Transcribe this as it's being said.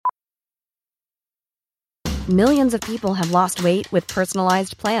Millions of people have lost weight with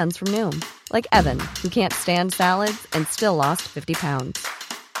personalized plans from Noom. Like Evan, who can't stand salads and still lost 50 pounds.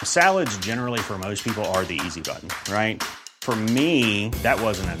 Salads generally for most people are the easy button, right? For me, that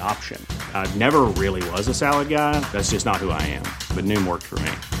wasn't an option. I never really was a salad guy. That's just not who I am. But Noom worked for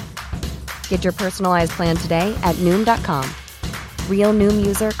me. Get your personalized plan today at Noom.com. Real Noom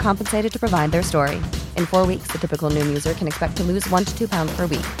user compensated to provide their story. In 4 weeks, the typical Noom user can expect to lose 1 to 2 pounds per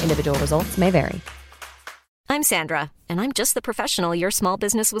week. Individual results may vary. I'm Sandra, and I'm just the professional your small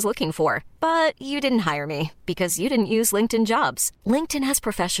business was looking for. But you didn't hire me because you didn't use LinkedIn Jobs. LinkedIn has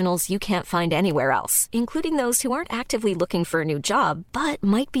professionals you can't find anywhere else, including those who aren't actively looking for a new job, but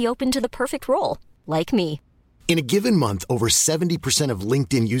might be open to the perfect role, like me. In a given month, over 70% of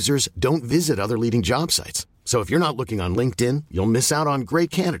LinkedIn users don't visit other leading job sites. So if you're not looking on LinkedIn, you'll miss out on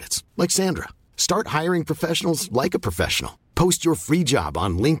great candidates like Sandra. Start hiring professionals like a professional. Post your free job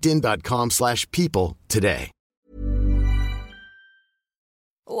on linkedin.com/people today.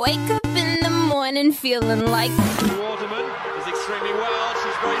 Wake up in the morning feeling like Waterman is extremely well.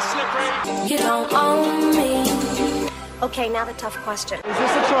 She's very slippery. you don't own me. Okay, now the tough question. Is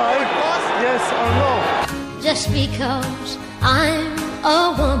this a try? Yes or no? Just because I'm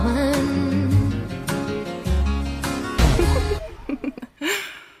a woman.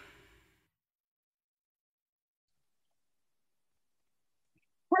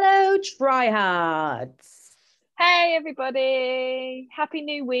 Hello, tryhards. Hey, everybody. Happy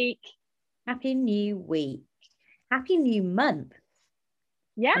New Week. Happy New Week. Happy New Month.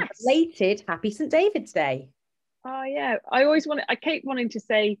 Yes. Belated Happy St. David's Day. Oh, yeah. I keep wanting to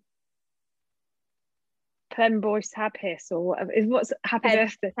say Pembois Hapis or whatever. What's Happy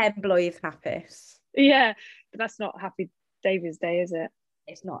Birthday? Pembloydd Hapus. Yeah, but that's not Happy David's Day, is it?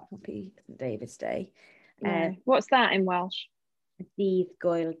 It's not Happy St. David's Day. No. What's that in Welsh? Dydd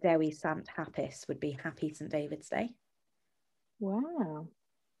Gwyl Dewi Sant Hapus would be Happy St. David's Day. Wow.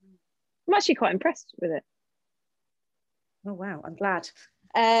 I'm actually quite impressed with it. Oh, wow. I'm glad.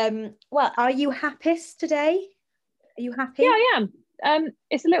 Well, are you happiest today? Are you happy? Yeah, I am.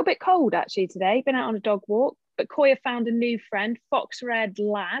 It's a little bit cold actually today. Been out on a dog walk, but Koya found a new friend, fox red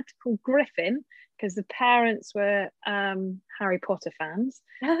lad called Griffin, because the parents were Harry Potter fans.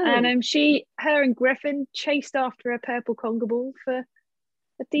 Oh. And her and Griffin chased after a purple conga ball for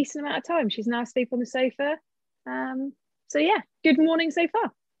a decent amount of time. She's now asleep on the sofa. So yeah, good morning so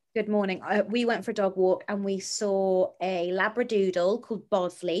far. Good morning. We went for a dog walk and we saw a Labradoodle called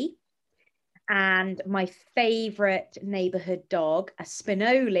Bosley and my favourite neighbourhood dog, a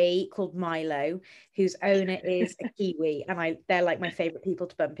Spinoli called Milo, whose owner is a Kiwi. And they're like my favourite people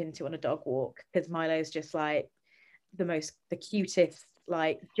to bump into on a dog walk because Milo's just like the cutest,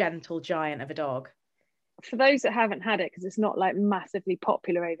 like gentle giant of a dog. For those that haven't had it, because it's not like massively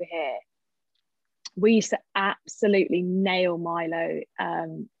popular over here, we used to absolutely nail Milo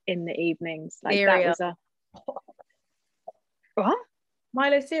in the evenings. Like cereal. That was what?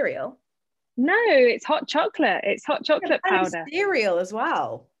 Milo cereal? No, it's hot chocolate. It's hot chocolate powder. Cereal as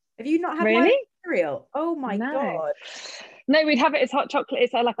well. Have you not had really? Milo cereal? Oh my God. No, we'd have it as hot chocolate.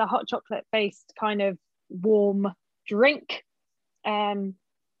 It's like a hot chocolate based kind of warm drink. Oh,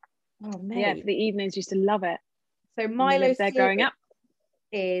 mate. Yeah, for the evenings, used to love it. So Milo there growing up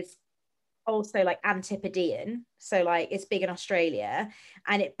is also like Antipodean, so like it's big in Australia,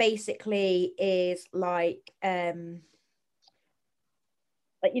 and it basically is like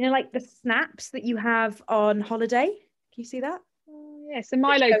like the snaps that you have on holiday. Can you see that? Yeah, so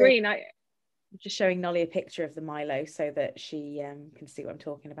Milo Green. I'm just showing Nolly a picture of the Milo so that she can see what I'm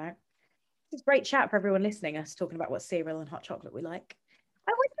talking about. It's a great chat for everyone listening, us talking about what cereal and hot chocolate we like.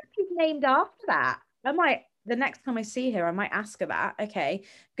 I wonder if she's named after that. The next time I see her, I might ask her that. Okay,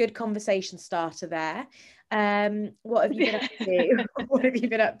 good conversation starter there. What have you been up to? What have you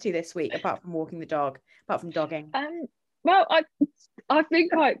been up to this week, apart from walking the dog, apart from dogging? Well, I've been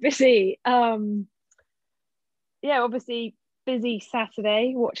quite busy. Obviously busy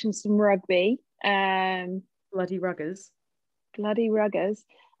Saturday watching some rugby. Bloody ruggers.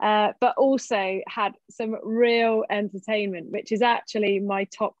 But also had some real entertainment, which is actually my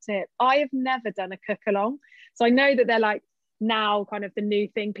top tip. I have never done a cook along, so I know that they're like now kind of the new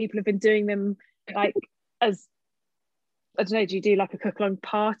thing. People have been doing them like as, I don't know, do you do like a cook along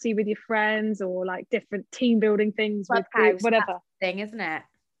party with your friends or like different team building things with group, whatever thing, isn't it?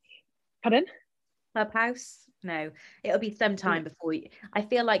 Pardon? Clubhouse? No, it'll be some time before you. I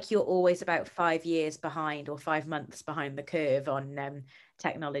feel like you're always about 5 years behind or 5 months behind the curve on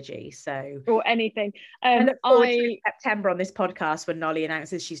technology. So or anything. I look forward to September on this podcast when Nolly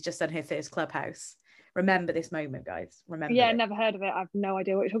announces she's just done her first Clubhouse. remember this moment, guys. Remember. Yeah, it. never heard of it. I've no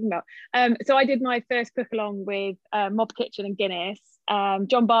idea what you're talking about. So I did my first cook along with Mob Kitchen and Guinness.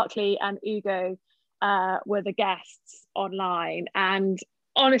 John Barclay and Ugo were the guests online, and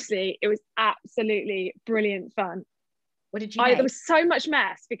honestly, it was absolutely brilliant fun. What did you make? There was so much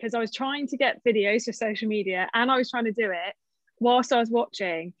mess because I was trying to get videos for social media and I was trying to do it whilst I was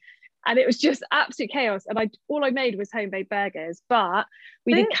watching, and it was just absolute chaos. And all I made was home-baked burgers, but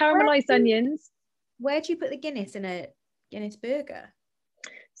we did caramelized onions. Where do you put the Guinness in a Guinness burger?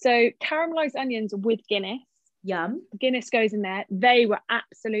 So caramelized onions with Guinness. Yum. Guinness goes in there. They were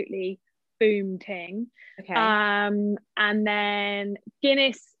absolutely boom ting. Okay. And then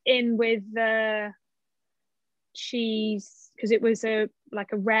Guinness in with the cheese, because it was a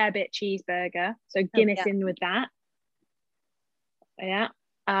rarebit cheeseburger. So Guinness in with that. Yeah.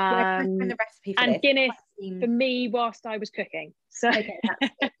 The recipe for and this. Guinness for me whilst I was cooking. So okay,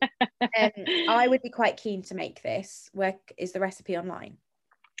 that's good. I would be quite keen to make this. Where is the recipe online?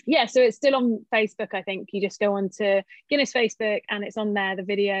 Yeah, so it's still on Facebook. I think you just go on to Guinness Facebook and it's on there, the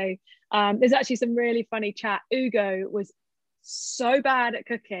video. There's actually some really funny chat. Ugo was so bad at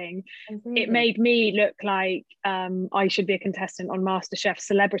cooking. It made me look like I should be a contestant on MasterChef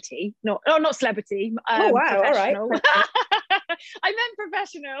Celebrity. Not Celebrity. Oh wow, professional. all right. I meant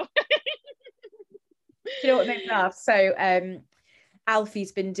professional. You know what made me laugh? So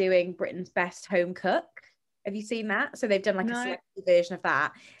Alfie's been doing Britain's Best Home Cook. Have you seen that? So they've done like a celebrity version of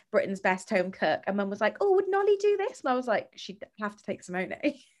that, Britain's Best Home Cook. And Mum was like, oh, would Nolly do this? And I was like, she'd have to take Simone.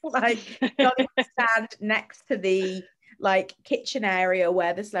 Like Nolly would stand next to the like kitchen area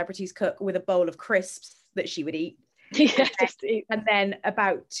where the celebrities cook with a bowl of crisps that she would eat. Yeah, and then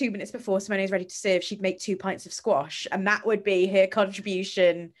about 2 minutes before Simone is ready to serve, she'd make 2 pints of squash, and that would be her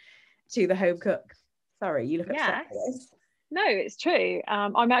contribution to the home cook. Sorry, you look upset. Yes. No, it's true.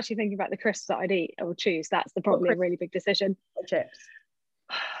 I'm actually thinking about the crisps that I'd eat or choose. That's probably a really big decision. Chips.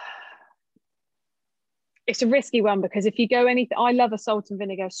 It's a risky one because if you go anything, I love a salt and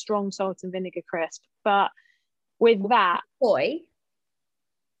vinegar, strong salt and vinegar crisp, but with that, McCoy,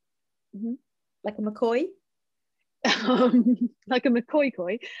 like a McCoy. Like a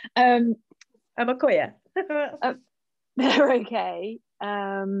McCoy. A McCoy. They're okay.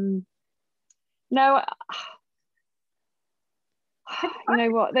 No, you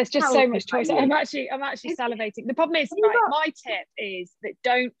know what? There's just so much choice. I'm actually salivating. The problem is, right, my tip is that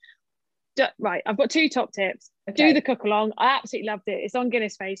don't. Right, I've got 2 top tips. Okay. Do the cook along. I absolutely loved it. It's on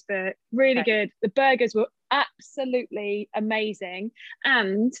Guinness Facebook. Really good. The burgers were absolutely amazing,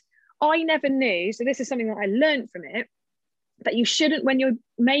 and I never knew. So this is something that I learned from it. That you shouldn't, when you're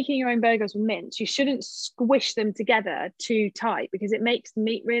making your own burgers with mince, you shouldn't squish them together too tight because it makes the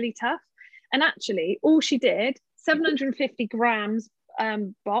meat really tough. And actually, all she did, 750 grams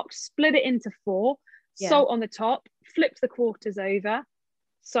box, split it into 4, salt on the top, flip the quarters over,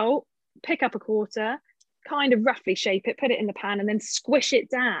 salt, pick up a quarter, kind of roughly shape it, put it in the pan, and then squish it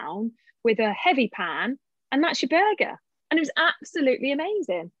down with a heavy pan, and that's your burger. And it was absolutely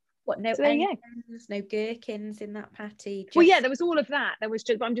amazing. What, no onions, no gherkins in that patty? Well, yeah, there was all of that. There was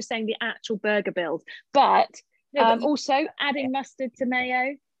I'm just saying the actual burger build. But also adding mustard to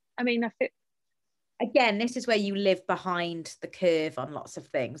mayo. I mean, again, this is where you live behind the curve on lots of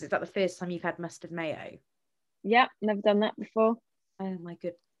things. Is that the first time you've had mustard mayo? Yeah, never done that before. Oh my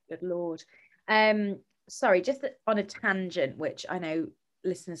good Lord. Sorry, just on a tangent, which I know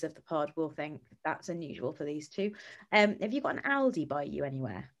listeners of the pod will think that's unusual for these two. Have you got an Aldi by you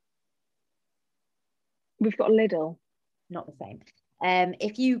anywhere? We've got a Lidl. Not the same.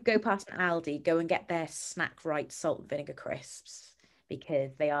 If you go past an Aldi, go and get their Snack Right salt and vinegar crisps,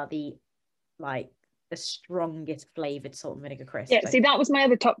 because they are the strongest flavoured salt and vinegar crisps. Yeah, see, that was my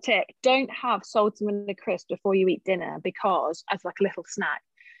other top tip. Don't have salt and vinegar crisps before you eat dinner, because as like a little snack,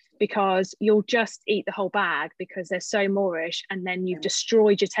 because you'll just eat the whole bag because they're so moreish, and then you've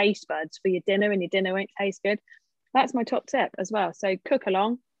destroyed your taste buds for your dinner, and your dinner won't taste good. That's my top tip as well. So cook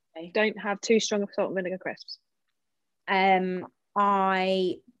along. Don't have too strong of salt and vinegar crisps.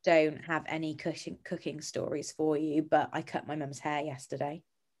 I don't have any cooking stories for you, but I cut my mum's hair yesterday.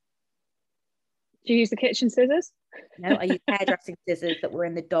 Do you use the kitchen scissors? No, I used hairdressing scissors that were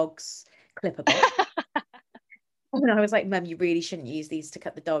in the dog's clipper box. And I was like, Mum, you really shouldn't use these to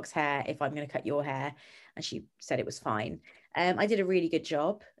cut the dog's hair if I'm going to cut your hair. And she said it was fine. I did a really good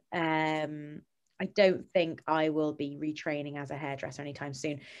job. I don't think I will be retraining as a hairdresser anytime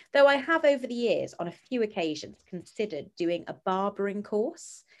soon, though I have over the years on a few occasions considered doing a barbering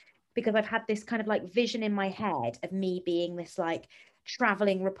course, because I've had this kind of like vision in my head of me being this like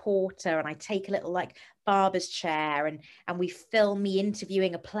traveling reporter, and I take a little like barber's chair and we film me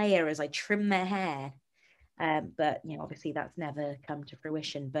interviewing a player as I trim their hair. But obviously that's never come to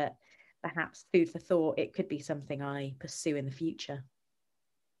fruition, but perhaps food for thought, it could be something I pursue in the future.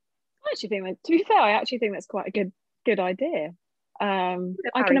 To be fair, I actually think that's quite a good idea. I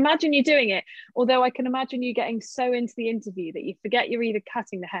can imagine you doing it, although I can imagine you getting so into the interview that you forget you're either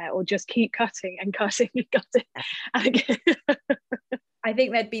cutting the hair or just keep cutting and cutting and cutting. I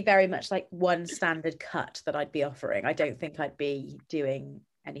think there'd be very much like one standard cut that I'd be offering. I don't think I'd be doing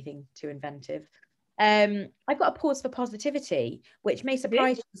anything too inventive. I've got a pause for positivity, which may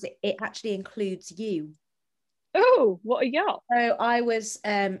surprise you because it actually includes you. Oh, what are you? So I was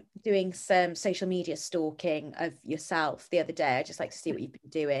doing some social media stalking of yourself the other day. I just like to see what you've been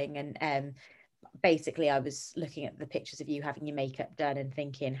doing. And basically I was looking at the pictures of you having your makeup done and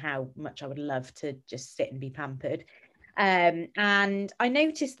thinking how much I would love to just sit and be pampered. And I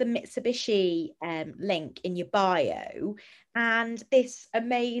noticed the Mitsubishi link in your bio and this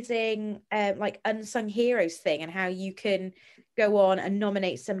amazing like unsung heroes thing, and how you can go on and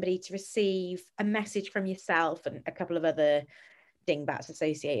nominate somebody to receive a message from yourself and a couple of other dingbats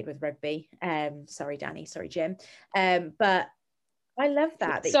associated with rugby. Sorry Danny, sorry Jim, but I love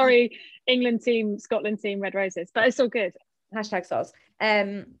that sorry England team, Scotland team, Red Roses, but it's all good. #soz.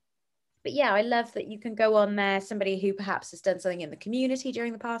 But yeah, I love that you can go on there, somebody who perhaps has done something in the community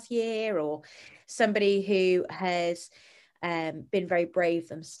during the past year, or somebody who has been very brave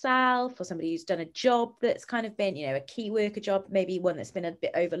themselves, or somebody who's done a job that's kind of been, a key worker job, maybe one that's been a bit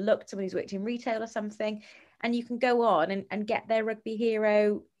overlooked, someone who's worked in retail or something. And you can go on and get their rugby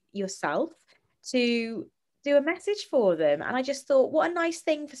hero yourself to do a message for them. And I just thought, what a nice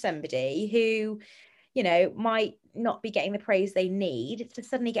thing for somebody who, might not be getting the praise they need to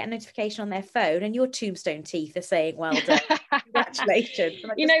suddenly get a notification on their phone and your tombstone teeth are saying, well done, congratulations.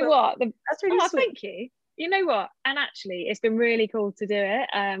 You know what? That's really sweet. Thank you. You know what? And actually, it's been really cool to do it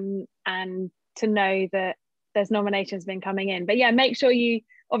and to know that there's nominations been coming in. But yeah, make sure you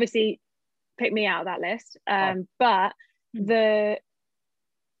obviously pick me out of that list. But the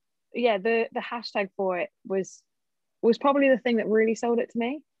hashtag for it was probably the thing that really sold it to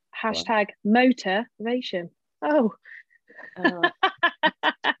me. Hashtag motivation. Oh. Motor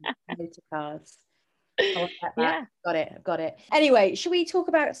cars. Yeah. Got it. Anyway, should we talk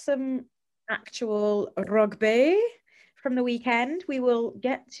about some actual rugby from the weekend? We will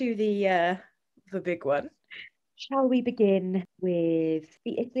get to the big one. Shall we begin with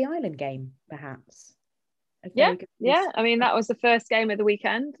the Italy-Ireland game, perhaps? Yeah. I mean, that was the first game of the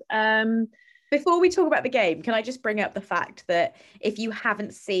weekend. Before we talk about the game, can I just bring up the fact that if you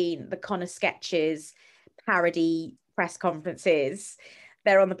haven't seen the Connor Sketches parody press conferences,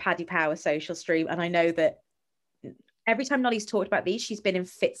 they're on the Paddy Power social stream. And I know that every time Nolly's talked about these, she's been in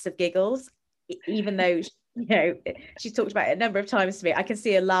fits of giggles, even though, she's talked about it a number of times to me. I can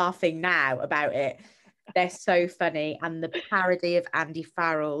see her laughing now about it. They're so funny. And the parody of Andy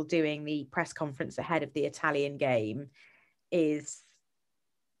Farrell doing the press conference ahead of the Italian game is...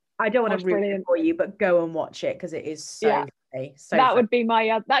 I don't want to ruin it for you, but go and watch it because it is so funny. So that funny. Would be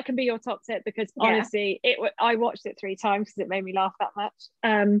that can be your top tip, because honestly, I watched it 3 times because it made me laugh that much.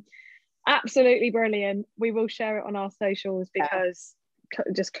 Absolutely brilliant. We will share it on our socials because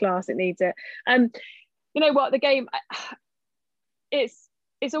just class, it needs it. You know what, the game, it's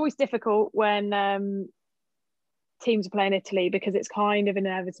always difficult when teams are playing Italy because it's kind of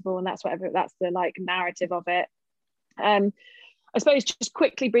inevitable, and that's the like narrative of it. I suppose just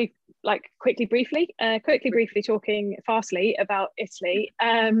quickly briefly talking fastly about Italy.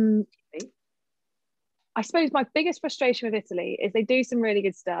 I suppose my biggest frustration with Italy is they do some really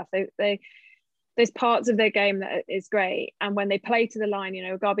good stuff. There's parts of their game that is great, and when they play to the line,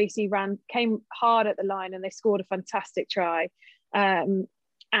 Garbisi came hard at the line and they scored a fantastic try, and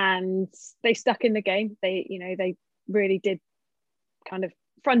they stuck in the game. They really did kind of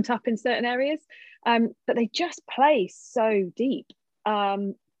front up in certain areas, but they just play so deep.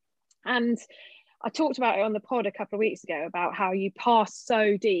 And I talked about it on the pod a couple of weeks ago about how you pass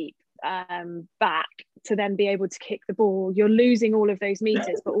so deep back to then be able to kick the ball. You're losing all of those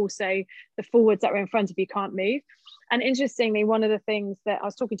meters, but also the forwards that are in front of you can't move. And interestingly, one of the things that I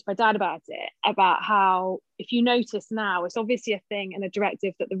was talking to my dad about how, if you notice now, it's obviously a thing and a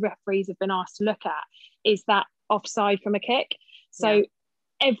directive that the referees have been asked to look at, is that offside from a kick. So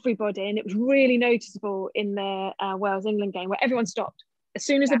everybody, and it was really noticeable in the Wales-England game where everyone stopped. As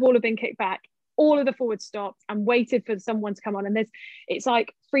soon as the ball had been kicked back, all of the forwards stopped and waited for someone to come on. And it's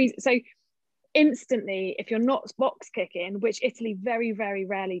like freeze. So instantly, if you're not box kicking, which Italy very, very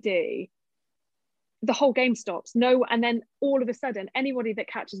rarely do, the whole game stops. And then all of a sudden, anybody that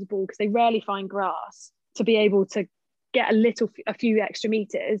catches the ball, because they rarely find grass to be able to get a few extra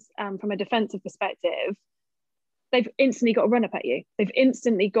meters from a defensive perspective, they've instantly got a run up at you. They've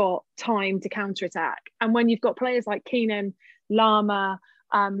instantly got time to counter attack. And when you've got players like Keenan, Lama,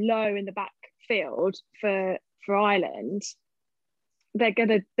 Lowe in the backfield for Ireland, they're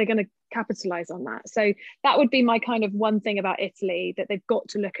gonna capitalize on that. So that would be my kind of one thing about Italy, that they've got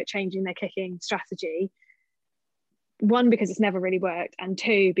to look at changing their kicking strategy. One, because it's never really worked, and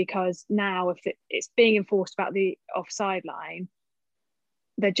two, because now if it's being enforced about the offside line,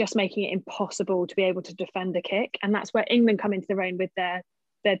 they're just making it impossible to be able to defend a kick. And that's where England come into their own with their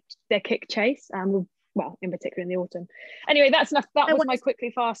kick chase, well, in particular in the autumn. Anyway, that's enough. That was my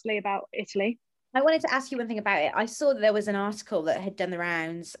quickly fastly about Italy. I wanted to ask you one thing about it. I saw that there was an article that had done the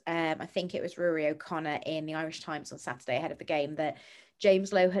rounds. I think it was Rory O'Connor in the Irish Times on Saturday ahead of the game, that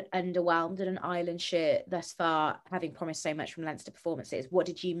James Lowe had underwhelmed in an Ireland shirt thus far, having promised so much from Leinster performances. What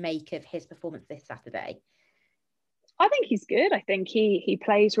did you make of his performance this Saturday? I think he's good. I think he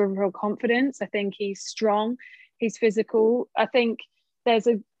plays with real confidence. I think he's strong. He's physical. I think there's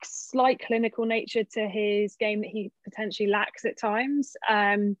a slight clinical nature to his game that he potentially lacks at times.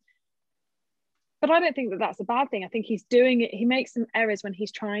 But I don't think that that's a bad thing. I think he's doing it. He makes some errors when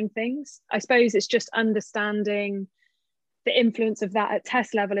he's trying things. I suppose it's just understanding the influence of that at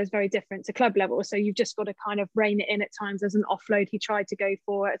test level is very different to club level. So you've just got to kind of rein it in at times. There's an offload he tried to go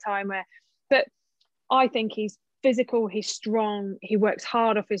for at a time where, but I think he's physical, he's strong, he works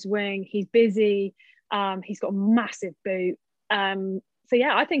hard off his wing, he's busy, he's got a massive boot. So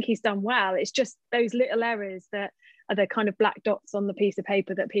yeah, I think he's done well. It's just those little errors that are the kind of black dots on the piece of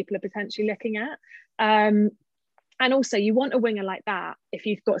paper that people are potentially looking at. And also you want a winger like that if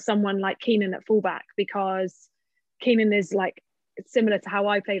you've got someone like Keenan at fullback, because Keenan is like similar to how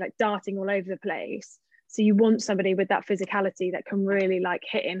I play, like darting all over the place. So you want somebody with that physicality that can really like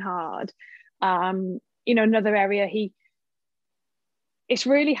hit in hard. Another area, it's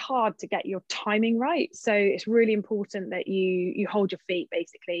really hard to get your timing right. So it's really important that you hold your feet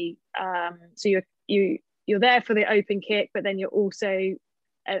basically. So you're there for the open kick, but then you're also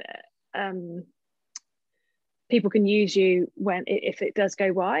people can use you if it does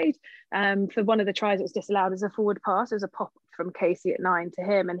go wide. For one of the tries, it was disallowed as a forward pass. It was a pop from Casey at 9 to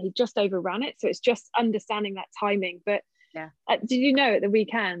him, and he just overran it. So it's just understanding that timing. But yeah, did you know at the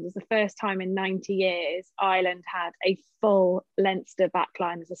weekend was the first time in 90 years Ireland had a full Leinster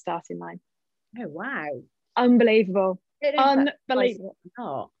backline as a starting line? Oh wow! Unbelievable! Unbelievable!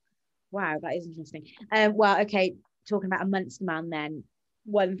 Oh, wow, that is interesting. Well, okay, talking about a Munster man then.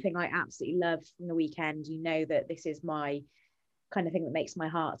 One thing I absolutely love from the weekend, you know that this is my kind of thing that makes my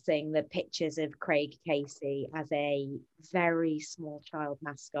heart sing, the pictures of Craig Casey as a very small child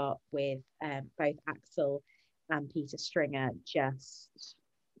mascot with both Axel and Peter Stringer. Just,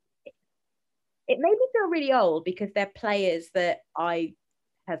 it made me feel really old because they're players that I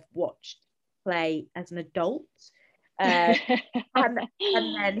have watched play as an adult. And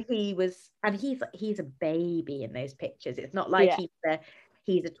then he's a baby in those pictures. It's not like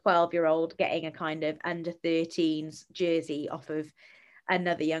he's a 12-year-old getting a kind of under 13s jersey off of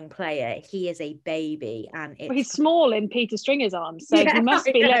another young player. He is a baby, and he's small in Peter Stringer's arms, so he must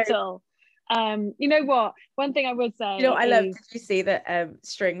be little. You know what? One thing I would say, you know what I love? Did you see that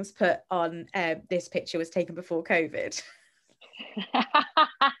Strings put on this picture was taken before COVID?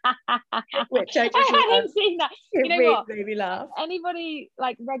 Which I hadn't seen that. You know really what? Made me laugh. Anybody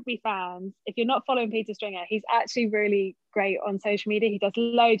like rugby fans, if you're not following Peter Stringer, he's actually really great on social media. He does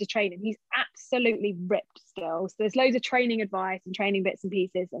loads of training. He's absolutely ripped still. So there's loads of training advice and training bits and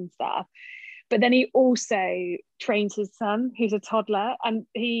pieces and stuff. But then he also trains his son, who's a toddler. And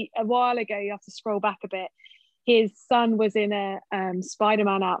a while ago, you have to scroll back a bit, his son was in a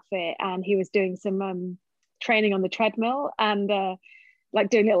Spider-Man outfit, and he was doing some training on the treadmill and like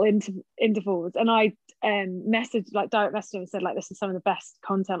doing little intervals. And I direct messaged him and said, like, this is some of the best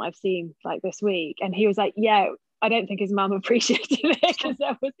content I've seen like this week. And he was like, yeah, I don't think his mum appreciated it, because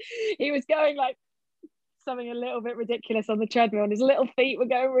he was going like something a little bit ridiculous on the treadmill and his little feet were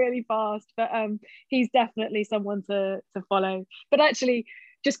going really fast. But he's definitely someone to follow. But actually,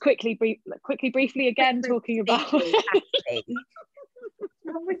 just briefly again, talking about I'm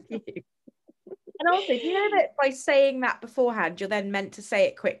with you. And also, do you know that by saying that beforehand, you're then meant to say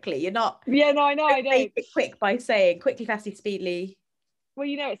it quickly? You're not. Yeah, no, I know. I know. Make it quick by saying quickly, fastly, speedily. Well,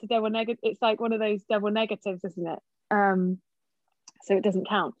 you know, it's a double negative. It's like one of those double negatives, isn't it? So it doesn't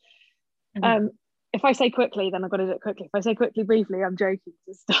count. Mm-hmm. If I say quickly, then I've got to do it quickly. If I say quickly, briefly, I'm joking.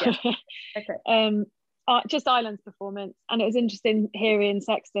 Yeah. Okay. Just Ireland's performance, and it was interesting hearing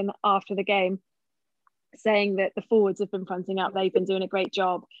Sexton after the game saying that the forwards have been fronting up. They've been doing a great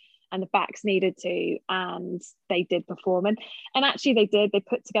job. and the backs needed to, and they did perform. And actually they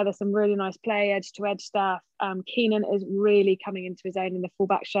put together some really nice play, edge to edge stuff. Keenan is really coming into his own in the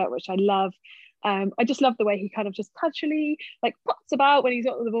fullback shirt, which I love. I just love the way he kind of just casually like pops about when he's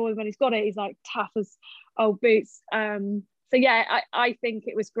got the ball, and when he's got it, he's like tough as old boots. So yeah, I think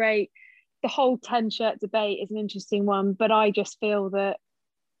it was great. The whole 10 shirt debate is an interesting one, but I just feel that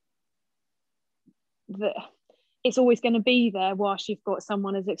it's always going to be there whilst you've got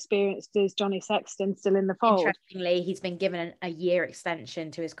someone as experienced as Johnny Sexton still in the fold. Interestingly, he's been given a year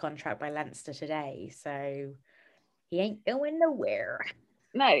extension to his contract by Leinster today, so he ain't going nowhere.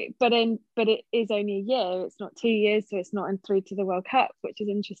 No, but it is only a year. It's not 2 years, so it's not in through to the World Cup, which is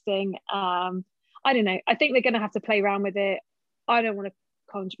interesting. I don't know. I think they're going to have to play around with it. I don't want to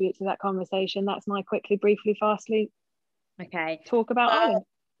contribute to that conversation. That's my quickly, briefly, fastly. Okay. Talk about Ireland.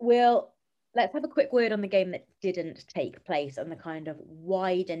 Let's have a quick word on the game that didn't take place and the kind of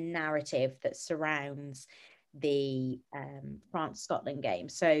wider narrative that surrounds the France-Scotland game.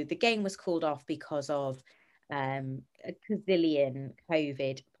 So the game was called off because of a gazillion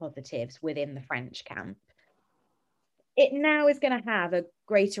COVID positives within the French camp. It now is going to have a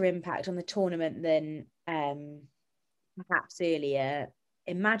greater impact on the tournament than perhaps earlier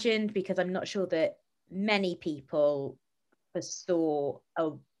imagined, because I'm not sure that many people foresaw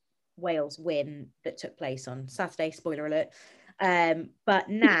a Wales win that took place on Saturday, spoiler alert. But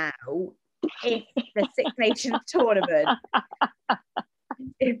now, if the Six Nations tournament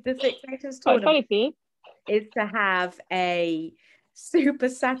is to have a super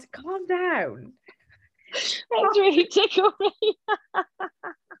calm down. That's really tickled me.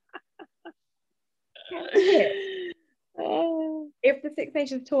 If the Six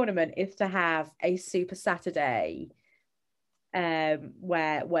Nations tournament is to have a Super Saturday,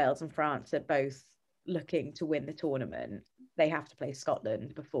 where Wales and France are both looking to win the tournament, they have to play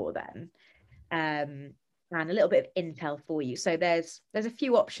Scotland before then. And a little bit of intel for you. So there's a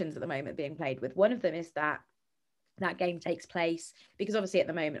few options at the moment being played with. One of them is that game takes place, because obviously at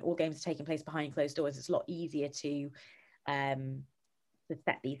the moment all games are taking place behind closed doors. It's a lot easier to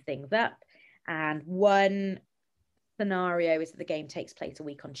set these things up. And one scenario is that the game takes place a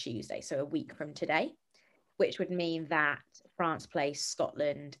week on Tuesday, so a week from today, which would mean that France plays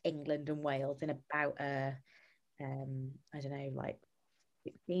Scotland, England and Wales in about a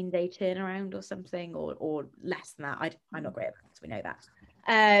 16-day turnaround or something, or less than that. I'm not great at that, so we know that.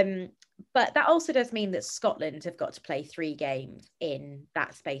 But that also does mean that Scotland have got to play 3 games in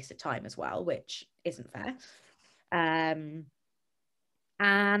that space of time as well, which isn't fair. And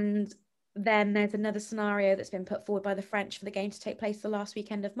then there's another scenario that's been put forward by the French for the game to take place the last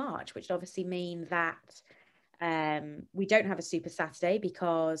weekend of March, which would obviously mean that we don't have a Super Saturday,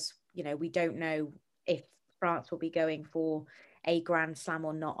 because, we don't know if France will be going for a Grand Slam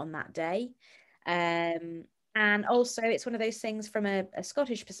or not on that day. And also it's one of those things from a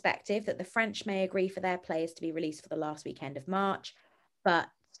Scottish perspective that the French may agree for their players to be released for the last weekend of March, but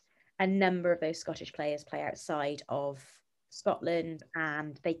a number of those Scottish players play outside of Scotland,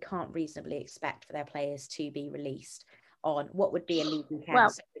 and they can't reasonably expect for their players to be released on what would be a league weekend. Well,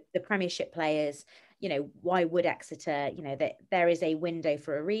 so the Premiership players, why would Exeter, that there is a window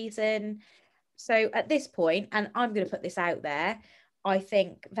for a reason. So at this point, and I'm going to put this out there, I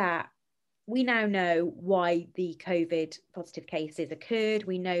think that we now know why the COVID positive cases occurred.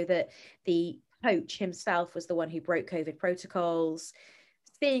 We know that the coach himself was the one who broke COVID protocols.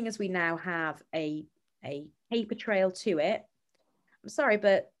 Seeing as we now have a paper trail to it, I'm sorry,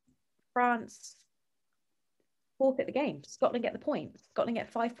 but France forfeit the game. Scotland get the points. Scotland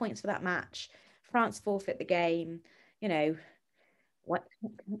get 5 points for that match. France forfeit the game. What,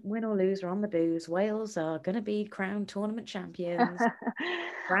 win or lose or on the booze, Wales are going to be crowned tournament champions.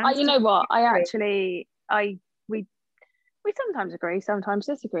 You know what? We sometimes agree, sometimes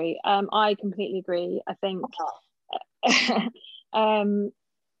disagree. I completely agree. I think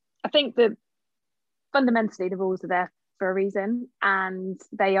I think that fundamentally the rules are there for a reason, and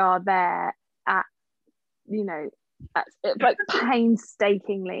they are there at like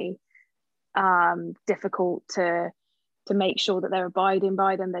painstakingly difficult to make sure that they're abiding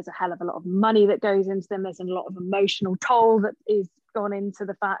by them. There's a hell of a lot of money that goes into them. There's a lot of emotional toll that is gone into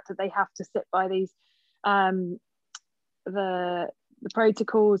the fact that they have to sit by these the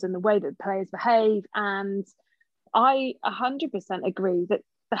protocols and the way that players behave. And I 100% agree that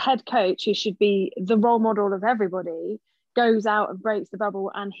the head coach, who should be the role model of everybody, goes out and breaks the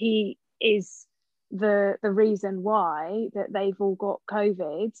bubble, and he is the reason why that they've all got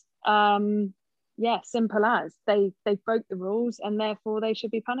COVID. simple as they broke the rules and therefore they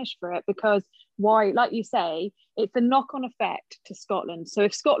should be punished for it. Because why, like you say, it's a knock-on effect to Scotland. So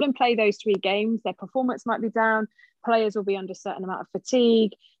if Scotland play those 3 games, their performance might be down, players will be under a certain amount of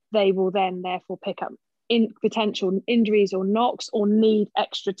fatigue, they will then therefore pick up potential injuries or knocks or need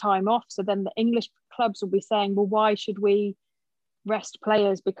extra time off. So then the English clubs will be saying, well, why should we rest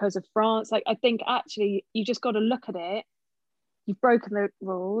players because of France? Like, I think actually you just got to look at it. You've broken the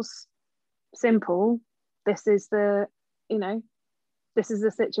rules. Simple. This is the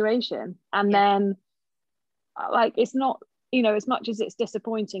situation. And then, like, it's not, as much as it's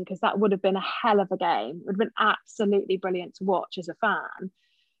disappointing, because that would have been a hell of a game, it would have been absolutely brilliant to watch as a fan.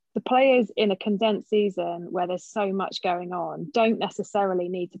 The players in a condensed season where there's so much going on don't necessarily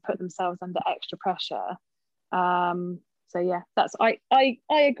need to put themselves under extra pressure. So yeah, that's I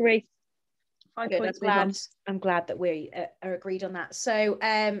agree. Good, I'm glad that we are agreed on that. So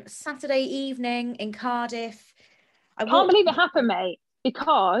Saturday evening in Cardiff. I can't believe it happened, mate,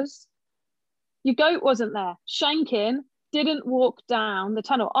 because your goat wasn't there. Schenken didn't walk down the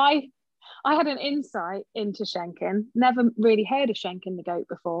tunnel. I had an insight into Schenken, never really heard of Schenken the goat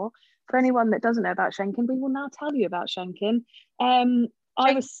before. For anyone that doesn't know about Schenken, we will now tell you about Schenken. I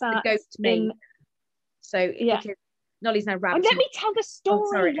was sat the goat to me. So yeah. Nolly's now wrapped. Let me tell the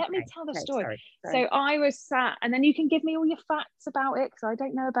story. Let me tell the story. Sorry. So I was sat, and then you can give me all your facts about it, because I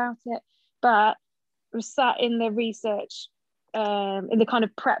don't know about it. But I was sat in the research, in the kind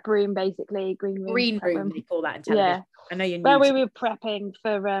of prep room, basically green room. They call that in television. Yeah. I know you're. Where we were prepping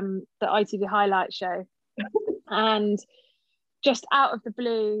for the ITV highlight show, and just out of the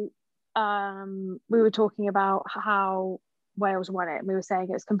blue, we were talking about how Wales won it, and we were saying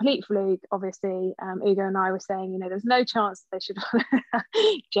it was complete fluke. Obviously, Ugo and I were saying, there's no chance they should.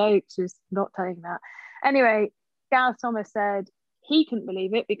 Jokes, was not telling that. Anyway, Gareth Thomas said he couldn't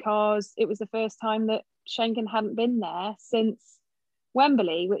believe it because it was the first time that Schenken hadn't been there since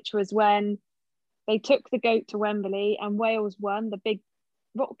Wembley, which was when they took the goat to Wembley and Wales won the big.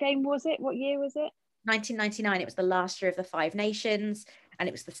 What game was it? What year was it? 1999. It was the last year of the Five Nations, and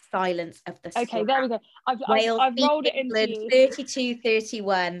it was the silence of the. Okay, there we go. I've rolled it into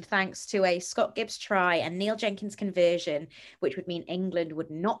 32-31, thanks to a Scott Gibbs try and Neil Jenkins conversion, which would mean England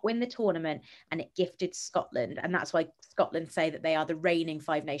would not win the tournament, and it gifted Scotland. And that's why Scotland say that they are the reigning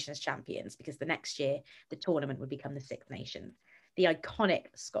Five Nations champions, because the next year the tournament would become the Six Nations. The iconic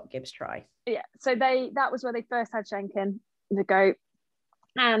Scott Gibbs try. Yeah, so that was where they first had Schenken, the goat.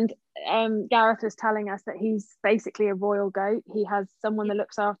 And Gareth was telling us that he's basically a royal goat. He has someone that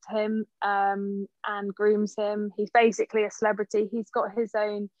looks after him and grooms him. He's basically a celebrity. He's got his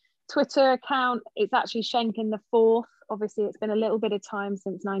own Twitter account. It's actually Schenken the Fourth. Obviously, it's been a little bit of time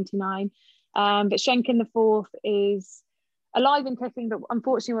since '99. But Schenken the Fourth is alive and kicking, but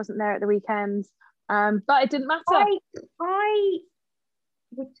unfortunately wasn't there at the weekend. But it didn't matter. I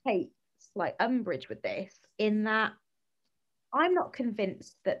would take slight umbrage with this, in that I'm not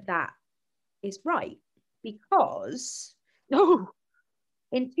convinced that is right, because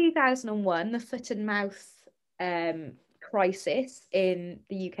in 2001, the foot and mouth crisis in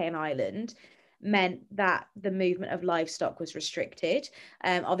the UK and Ireland meant that the movement of livestock was restricted.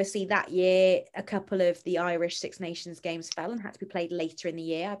 Obviously, that year, a couple of the Irish Six Nations games fell and had to be played later in the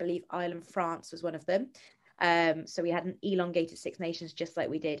year. I believe Ireland-France was one of them. So we had an elongated Six Nations, just like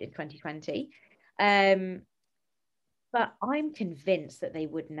we did in 2020. But I'm convinced that they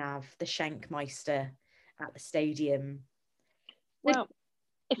wouldn't have the Schenkmeister at the stadium. Well,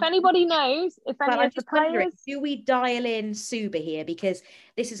 if anybody knows, if any of the players... Do we dial in Suba here? Because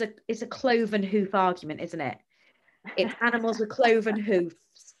this is it's a cloven hoof argument, isn't it? It's animals with cloven hoofs,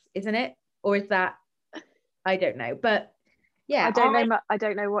 isn't it? Or is that... I don't know. But yeah. I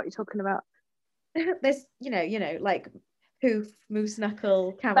don't know what you're talking about. There's, like... hoof, moose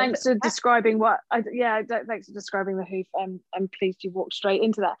knuckle, camel. Thanks for describing thanks for describing the hoof. I'm pleased you walked straight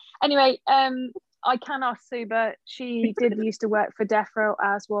into that. Anyway, I can ask Suba. She did used to work for DEFRA,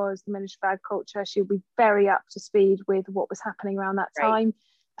 as was the Ministry of Agriculture. She'll be very up to speed with what was happening around that time.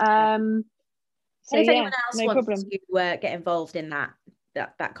 So if anyone else wants to get involved in that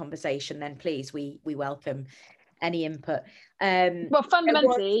conversation, then please, we welcome any input. Well,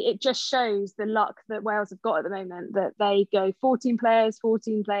 fundamentally, it just shows the luck that Wales have got at the moment, that they go 14 players,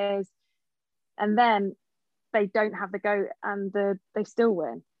 and then they don't have the goat, and they still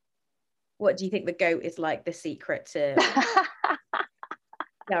win. What do you think the goat is, like the secret to?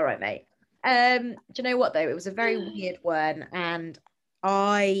 All right, mate. Do you know what though? It was a very weird one, and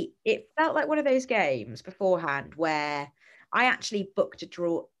it felt like one of those games beforehand where I actually backed a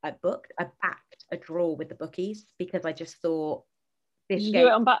draw with the bookies, because I just thought this game... do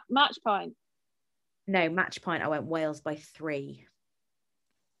it on Match Point? No, match point, I went Wales by 3.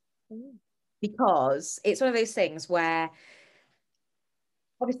 Because it's one of those things where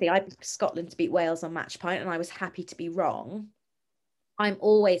obviously I picked Scotland to beat Wales on match point, and I was happy to be wrong. I'm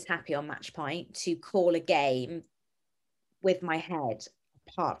always happy on match point to call a game with my head,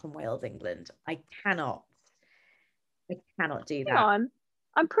 apart from Wales, England. I cannot do that. Hang on.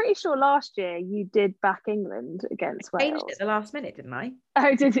 I'm pretty sure last year you did back England against Wales. Changed it at the last minute, didn't I?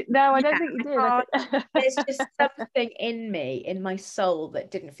 Oh, did it? No, I don't think you did. There's just something in me, in my soul,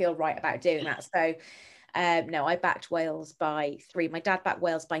 that didn't feel right about doing that. So, no, I backed Wales by 3. My dad backed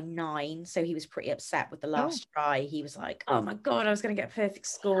Wales by 9, so he was pretty upset with the last try. He was like, "Oh my God, I was going to get a perfect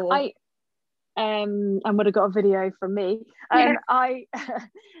score." And would have got a video from me.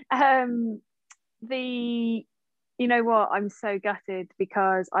 You know what? I'm so gutted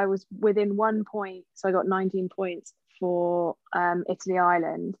because I was within 1 point. So I got 19 points for Italy,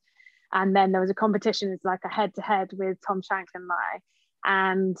 Ireland. And then there was a competition. It's like a head-to-head with Tom Shanklin and I.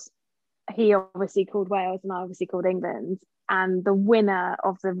 And he obviously called Wales and I obviously called England. And the winner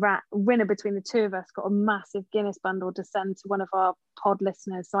of winner between the two of us got a massive Guinness bundle to send to one of our pod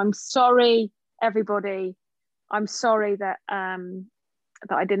listeners. So I'm sorry, everybody. I'm sorry that that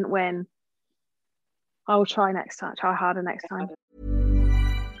I didn't win. I will try next time. Try harder next time.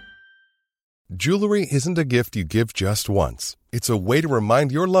 Jewelry isn't a gift you give just once. It's a way to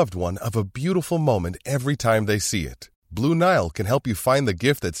remind your loved one of a beautiful moment every time they see it. Blue Nile can help you find the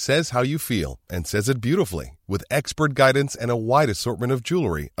gift that says how you feel and says it beautifully, with expert guidance and a wide assortment of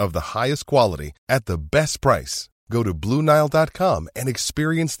jewelry of the highest quality at the best price. Go to BlueNile.com and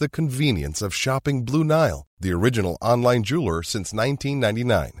experience the convenience of shopping Blue Nile, the original online jeweler since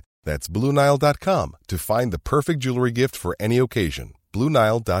 1999. That's BlueNile.com to find the perfect jewelry gift for any occasion.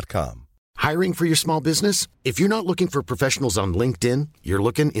 BlueNile.com. Hiring for your small business? If you're not looking for professionals on LinkedIn, you're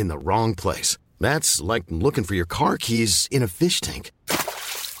looking in the wrong place. That's like looking for your car keys in a fish tank.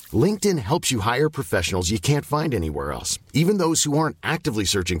 LinkedIn helps you hire professionals you can't find anywhere else, even those who aren't actively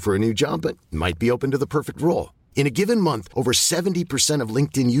searching for a new job but might be open to the perfect role. In a given month, over 70% of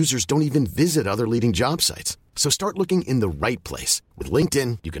LinkedIn users don't even visit other leading job sites. So start looking in the right place. With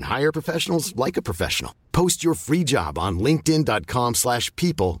LinkedIn, you can hire professionals like a professional. Post your free job on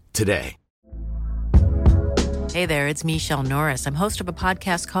linkedin.com/people today. Hey there, it's Michelle Norris. I'm host of a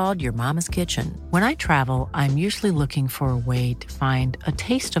podcast called Your Mama's Kitchen. When I travel, I'm usually looking for a way to find a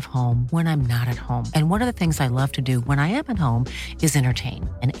taste of home when I'm not at home. And one of the things I love to do when I am at home is entertain.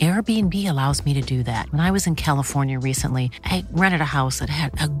 And Airbnb allows me to do that. When I was in California recently, I rented a house that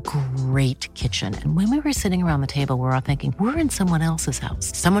had a great kitchen. And when we were sitting around the table, we were all thinking, we're in someone else's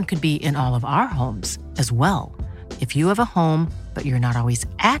house. Someone could be in all of our homes as well. If you have a home, but you're not always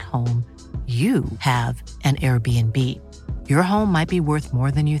at home, you have an Airbnb. Your home might be worth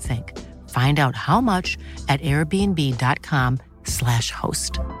more than you think. Find out how much at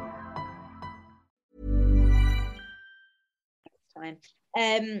airbnb.com/host.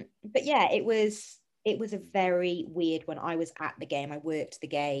 But yeah, it was a very weird one. I was at the game. I worked the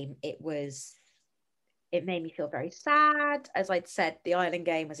game. It made me feel very sad. As I'd said, the Ireland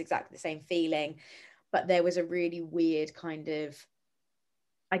game was exactly the same feeling, but there was a really weird kind of,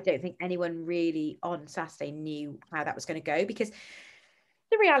 I don't think anyone really on Saturday knew how that was going to go, because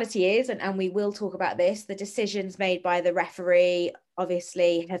the reality is, and we will talk about this, the decisions made by the referee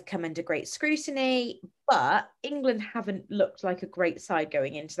obviously have come under great scrutiny, but England haven't looked like a great side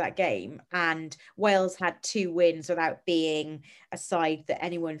going into that game, and Wales had 2 wins without being a side that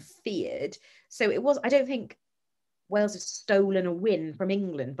anyone feared. So I don't think Wales have stolen a win from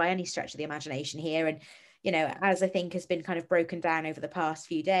England by any stretch of the imagination here. And you know, as I think has been kind of broken down over the past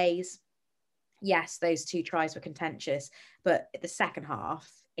few days, yes, those 2 tries were contentious, but the second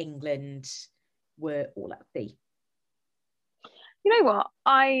half, England were all at sea. You know what?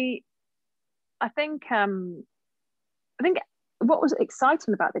 I think what was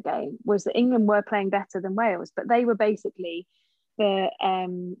exciting about the game was that England were playing better than Wales, but they were basically the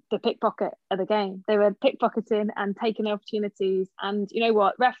pickpocket of the game. They were pickpocketing and taking opportunities. And you know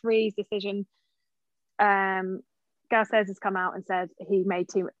what? Referee's decision. Garcés has come out and said he made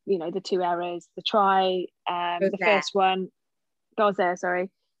the 2 errors, the try, the first one, Garcés,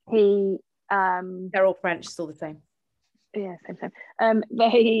 sorry. They're all French, still the same. Yeah, same.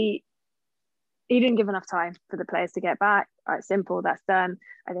 He didn't give enough time for the players to get back. All right, simple, that's done.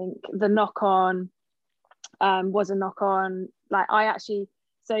 I think the knock on was a knock on. Like I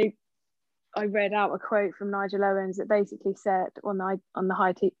read out a quote from Nigel Owens that basically said on the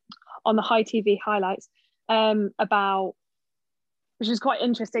high TV highlights about which is quite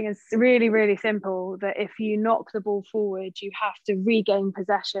interesting. It's really, really simple, that if you knock the ball forward, you have to regain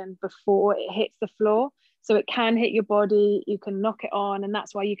possession before it hits the floor. So it can hit your body, you can knock it on, and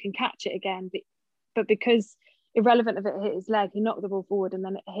that's why you can catch it again. But because irrelevant if it hit his leg, he knocked the ball forward and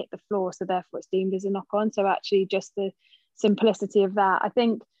then it hit the floor, so therefore it's deemed as a knock on. So actually just the simplicity of that, I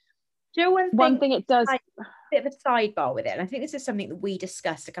think. Do you know one thing it does, like, a bit of a sidebar with it, and I think this is something that we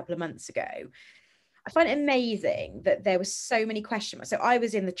discussed a couple of months ago. I find it amazing that there were so many question marks. So I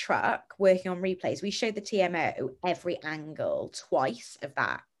was in the truck working on replays. We showed the TMO every angle twice of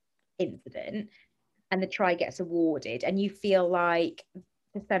that incident, and the try gets awarded, and you feel like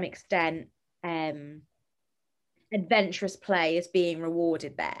to some extent adventurous play is being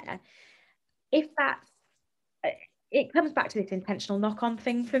rewarded there. If that's, it comes back to this intentional knock-on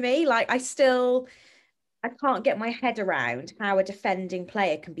thing for me. Like I can't get my head around how a defending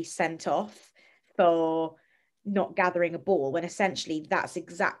player can be sent off for not gathering a ball when essentially that's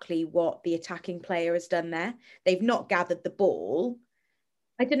exactly what the attacking player has done there. They've not gathered the ball.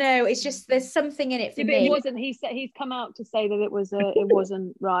 I don't know. It's just, there's something in it for me. It wasn't, he's come out to say that it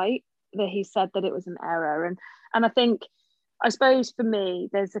wasn't right, that he said that it was an error. And I think, I suppose for me,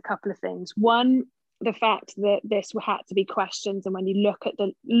 there's a couple of things. One, the fact that this had to be questioned, and when you look at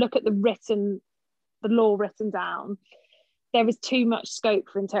the law written down, there is too much scope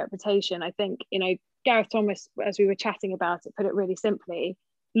for interpretation. I think, Gareth Thomas, as we were chatting about it, put it really simply.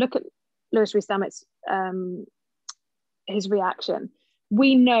 Look at Lewis Rees-Zammit's his reaction.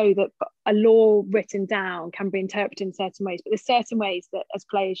 We know that a law written down can be interpreted in certain ways, but there's certain ways that as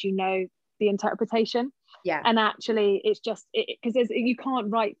players, the interpretation. Yeah. And actually it's just because you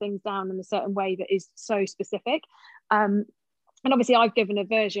can't write things down in a certain way that is so specific. And obviously I've given a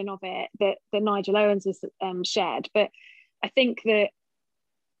version of it that Nigel Owens has shared, but I think that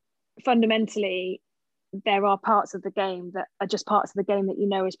fundamentally there are parts of the game that are just parts of the game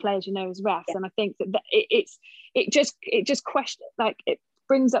that as players, as refs. Yeah. And I think that it just question, like it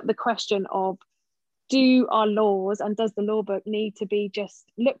brings up the question of, do our laws and does the law book need to be just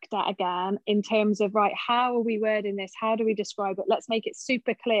looked at again in terms of, right, how are we wording this? How do we describe it? Let's make it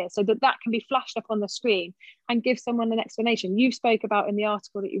super clear so that can be flashed up on the screen and give someone an explanation. You spoke about in the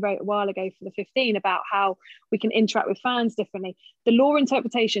article that you wrote a while ago for the 15 about how we can interact with fans differently. The law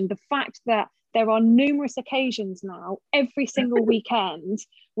interpretation, the fact that there are numerous occasions now, every single weekend,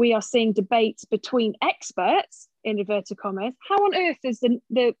 we are seeing debates between experts, in inverted commas. How on earth is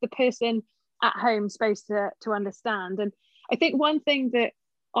the person at home supposed to understand? And I think one thing that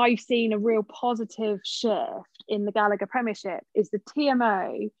I've seen a real positive shift in the Gallagher Premiership is the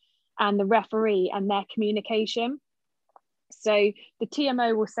TMO and the referee and their communication. So the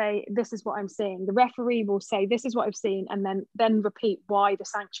TMO will say, this is what I'm seeing. The referee will say, this is what I've seen, and then repeat why the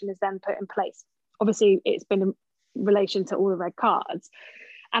sanction is then put in place. Obviously, it's been in relation to all the red cards.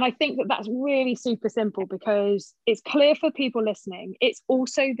 And I think that that's really super simple because it's clear for people listening. It's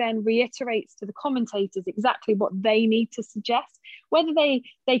also then reiterates to the commentators exactly what they need to suggest, whether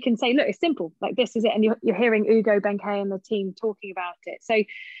they can say, look, it's simple, like this is it. And you're hearing Ugo Benkei and the team talking about it. So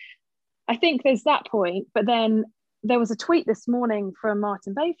I think there's that point. But then there was a tweet this morning from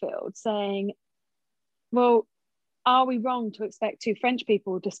Martin Bayfield saying, well, are we wrong to expect two French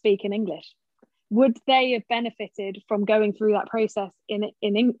people to speak in English? Would they have benefited from going through that process in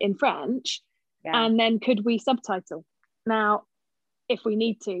French? Yeah. And then could we subtitle now if we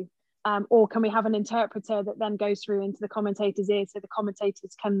need to? Or can we have an interpreter that then goes through into the commentator's ear so the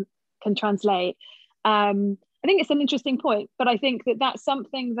commentators can translate? I think it's an interesting point, but I think that that's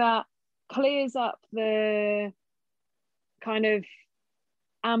something that clears up the kind of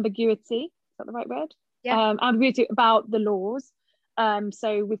ambiguity. Is that the right word? Yeah. Ambiguity about the laws.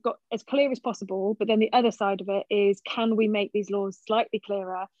 So we've got as clear as possible, but then the other side of it is, can we make these laws slightly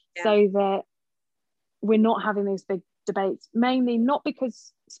clearer so that we're not having these big debates, mainly not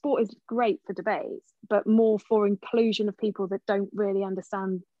because sport is great for debates, but more for inclusion of people that don't really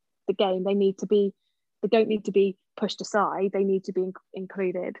understand the game. They don't need to be pushed aside. They need to be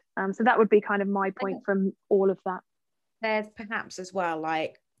included. So that would be kind of my point from all of that. There's perhaps as well,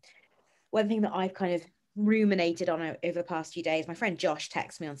 like one thing that I've kind of ruminated on over the past few days. My friend Josh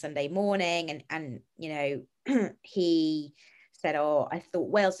texted me on Sunday morning and he said, I thought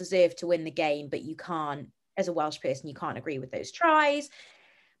Wales deserved to win the game, but you can't, as a Welsh person, you can't agree with those tries,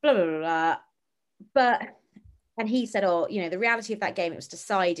 blah, blah, blah, blah. And he said, the reality of that game, it was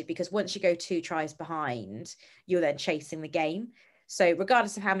decided because once you go 2 tries behind, you're then chasing the game. So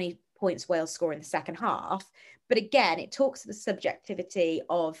regardless of how many points Wales score in the second half, but again, it talks to the subjectivity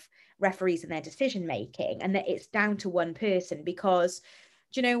of referees and their decision making, and that it's down to one person. Because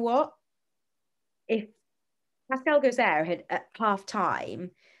do you know what? If Pascal Gozer had at half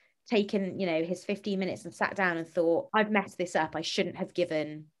time taken, his 15 minutes and sat down and thought, I've messed this up. I shouldn't have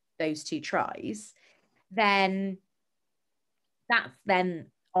given those 2 tries. Then that's then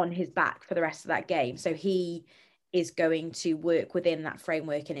on his back for the rest of that game. So he is going to work within that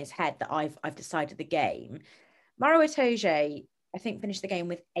framework in his head that I've decided the game. Maro Itoje, I think, finished the game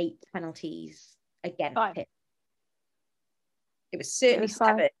with 8 penalties against him. It was certainly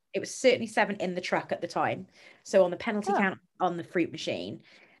 7. It was certainly 7 in the truck at the time. So on the penalty count on the fruit machine.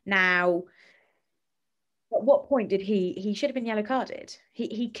 Now, at what point did he should have been yellow carded?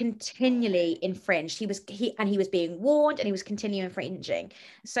 He continually infringed. He was being warned, and he was continuing infringing.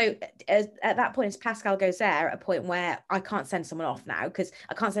 So at that point, it's Pascal Gozer at a point where I can't send someone off now, because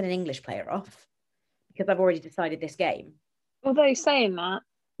I can't send an English player off because I've already decided this game. Although saying that,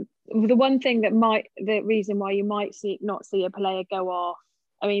 the reason why you might not see a player go off,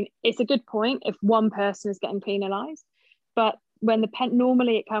 I mean, it's a good point if one person is getting penalised, but when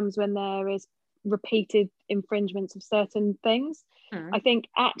normally it comes when there is repeated infringements of certain things. I think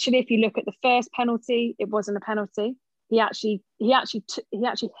actually, if you look at the first penalty, it wasn't a penalty. He actually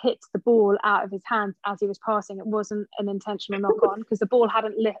hit the ball out of his hands as he was passing. It wasn't an intentional knock on because the ball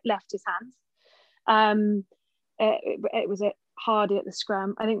hadn't left his hands. It was a Hardy at the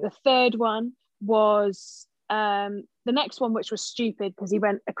scrum. I think the third one was the next one, which was stupid because he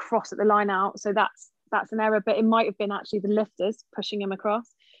went across at the line out. So that's an error, but it might have been actually the lifters pushing him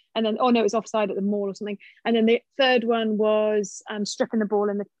across. And then, it was offside at the maul or something. And then the third one was stripping the ball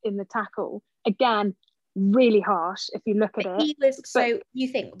in the tackle. Again, really harsh if you look at it. So you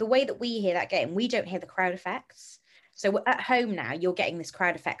think the way that we hear that game, we don't hear the crowd effects. So at home now, you're getting this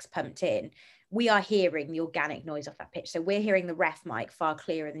crowd effects pumped in. We are hearing the organic noise off that pitch. So we're hearing the ref mic far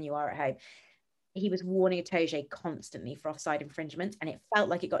clearer than you are at home. He was warning Itoje constantly for offside infringement, and it felt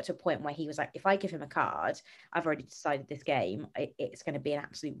like it got to a point where he was like, if I give him a card, I've already decided this game, it's going to be an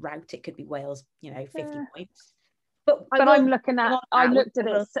absolute rout. It could be Wales, 50 points. But I looked at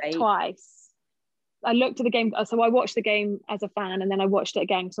it twice. I looked at the game, so I watched the game as a fan, and then I watched it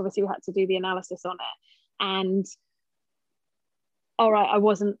again because obviously we had to do the analysis on it. And all right,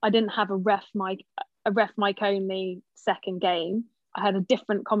 I didn't have a ref mic only second game. I had a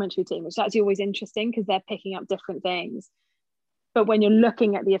different commentary team, which is actually always interesting because they're picking up different things. But when you're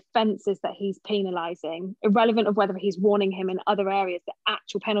looking at the offences that he's penalising, irrelevant of whether he's warning him in other areas, the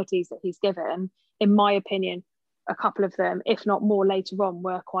actual penalties that he's given, in my opinion, a couple of them, if not more later on,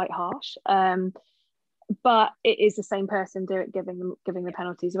 were quite harsh. But it is the same person giving the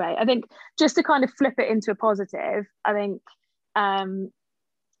penalties away. I think just to kind of flip it into a positive, I think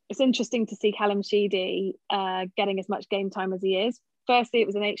it's interesting to see Callum Sheedy getting as much game time as he is. Firstly, it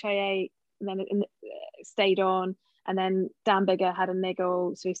was an HIA, and then it stayed on, and then Dan Biggar had a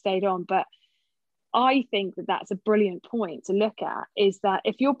niggle, so he stayed on. But I think that that's a brilliant point to look at, is that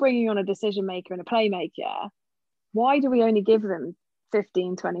if you're bringing on a decision maker and a playmaker, why do we only give them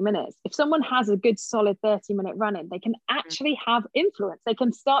 15, 20 minutes? If someone has a good solid 30-minute run in, they can actually have influence. They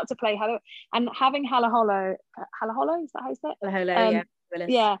can start to play and having Halaholo, is that how you say it? Halaholo, yeah. Willis.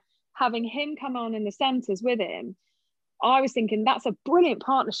 Yeah, having him come on in the centres with him, I was thinking that's a brilliant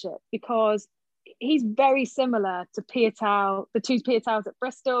partnership because he's very similar to Piatau, the two Piataus at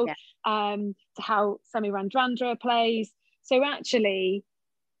Bristol, to how Semi Radradra plays. So actually,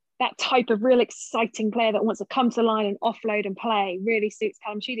 that type of real exciting player that wants to come to the line and offload and play really suits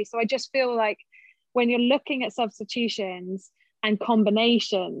Callum Sheedy. So I just feel like when you're looking at substitutions and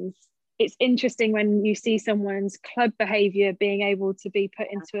combinations, it's interesting when you see someone's club behaviour being able to be put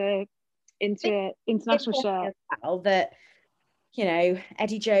into an international shirt. That,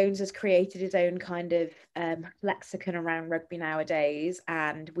 Eddie Jones has created his own kind of lexicon around rugby nowadays,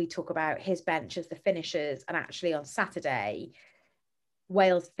 and we talk about his bench as the finishers, and actually on Saturday,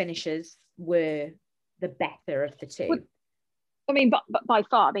 Wales finishers were the better of the two. I mean, but by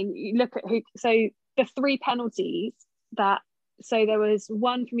far, I mean, you look at so the 3 penalties so there was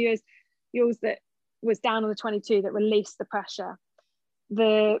one from yours that was down on the 22 that released the pressure.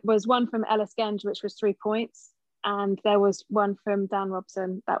 There was one from Ellis Genge, which was 3 points. And there was one from Dan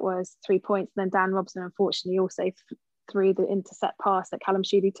Robson that was 3 points. And then Dan Robson, unfortunately, also threw the intercept pass that Callum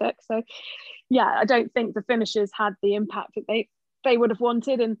Sheedy took. So, yeah, I don't think the finishers had the impact that they would have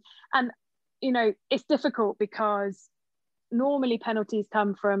wanted. And it's difficult because normally penalties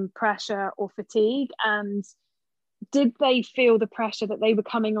come from pressure or fatigue. And did they feel the pressure that they were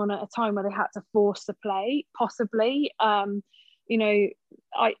coming on at a time where they had to force the play? Possibly.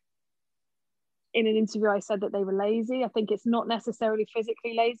 in an interview I said that they were lazy. I think it's not necessarily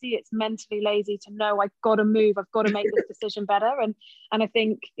physically lazy, it's mentally lazy to know I've got to move, I've got to make this decision better. And I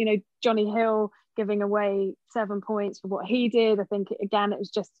think, you know, Johnny Hill giving away 7 points for what he did, I think again it was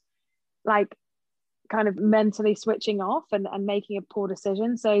just like kind of mentally switching off and making a poor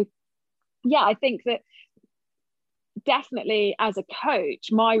decision. So yeah, I think that definitely as a coach,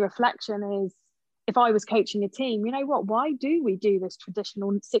 my reflection is, if I was coaching a team, you know what, why do we do this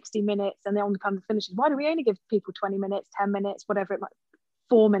traditional 60 minutes and then on come the finishes? Why do we only give people 20 minutes, 10 minutes, whatever it might,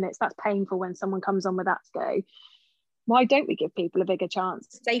 4 minutes? That's painful when someone comes on with that to go. Why don't we give people a bigger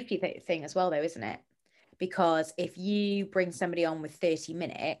chance? Safety thing as well though, isn't it? Because if you bring somebody on with 30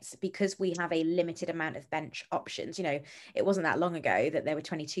 minutes, because we have a limited amount of bench options, you know, it wasn't that long ago that there were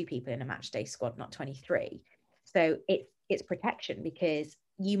 22 people in a match day squad, not 23. So it's protection, because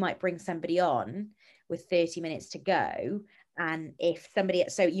you might bring somebody on with 30 minutes to go. And if somebody,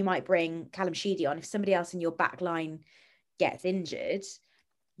 so you might bring Callum Sheedy on, if somebody else in your back line gets injured,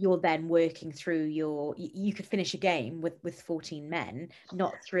 you're then working through you could finish a game with 14 men,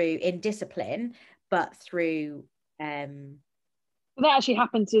 not through indiscipline, but through that actually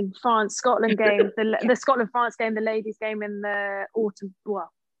happened in France-Scotland game, the Scotland-France game, the ladies game in the autumn.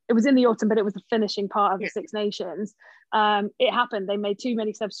 Well, it was in the autumn, but it was the finishing part of the Six Nations. It happened. They made too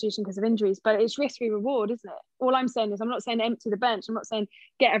many substitutions because of injuries, but it's risk-free reward, isn't it? All I'm saying is, I'm not saying empty the bench. I'm not saying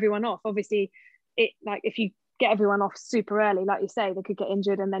get everyone off. Obviously, if you get everyone off super early, like you say, they could get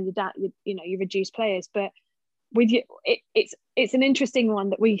injured, and then you reduce players. But with you, it's an interesting one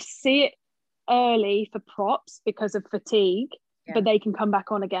that we see it early for props because of fatigue, but they can come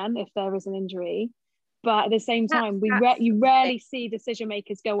back on again if there is an injury. But at the same time, you rarely see decision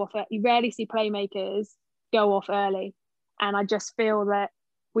makers go off. You rarely see playmakers go off early. And I just feel that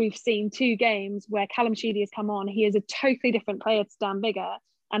we've seen 2 games where Callum Sheedy has come on. He is a totally different player to Dan Biggar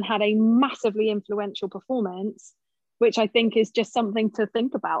and had a massively influential performance, which I think is just something to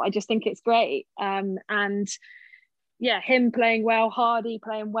think about. I just think it's great. And yeah, him playing well, Hardy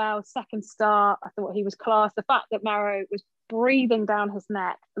playing well, second start, I thought he was class. The fact that Maro was breathing down his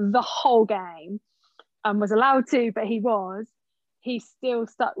neck the whole game, and was allowed to, but he still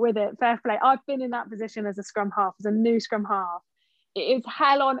stuck with it. Fair play. I've been in that position as a scrum half, as a new scrum half. It is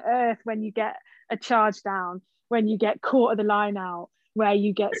hell on earth when you get a charge down, when you get caught at the line out, where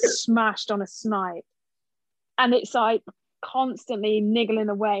you get smashed on a snipe. And it's like constantly niggling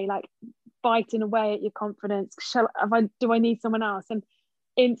away, like biting away at your confidence. Do I need someone else? And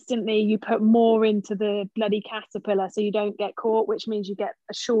instantly you put more into the bloody caterpillar so you don't get caught, which means you get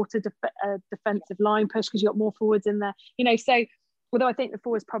a shorter defensive line push because you've got more forwards in there, so although I think the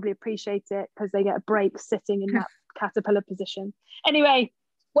forwards probably appreciate it because they get a break sitting in that caterpillar position. Anyway,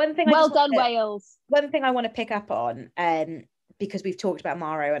 Wales. One thing I want to pick up on, because we've talked about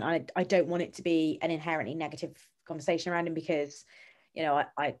Maro, and I don't want it to be an inherently negative conversation around him, because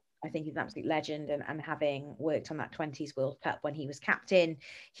I think he's an absolute legend, and having worked on that 20s World Cup when he was captain,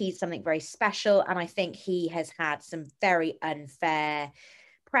 he's something very special. And I think he has had some very unfair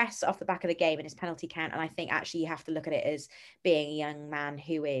press off the back of the game in his penalty count. And I think actually you have to look at it as being a young man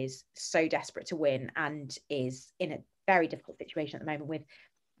who is so desperate to win and is in a very difficult situation at the moment with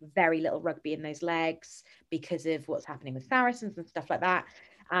very little rugby in those legs because of what's happening with Saracens and stuff like that.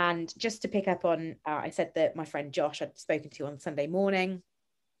 And just to pick up on, I said that my friend Josh I'd spoken to on Sunday morning.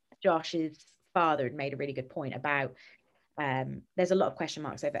 Josh's father had made a really good point about there's a lot of question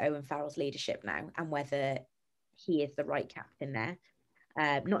marks over Owen Farrell's leadership now and whether he is the right captain there.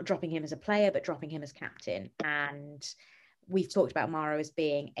 Not dropping him as a player, but dropping him as captain. And we've talked about Maro as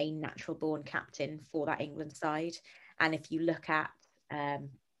being a natural born captain for that England side. And if you look at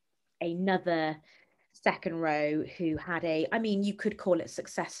another second row who had you could call it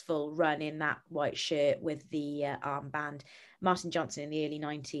successful run in that white shirt with the armband, Martin Johnson in the early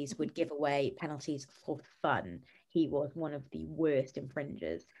 90s would give away penalties for fun. He was one of the worst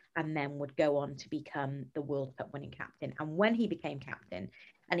infringers and then would go on to become the World Cup winning captain. And when he became captain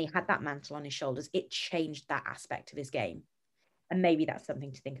and he had that mantle on his shoulders, it changed that aspect of his game. And maybe that's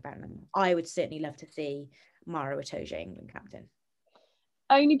something to think about now. I would certainly love to see Maro Itoje England captain.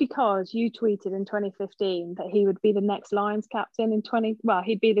 Only because you tweeted in 2015 that he would be the next Lions captain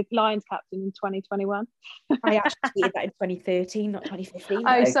he'd be the Lions captain in 2021. I actually tweeted that in 2013, not 2015.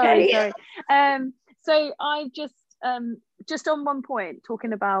 Oh, okay. Sorry. So I just on one point,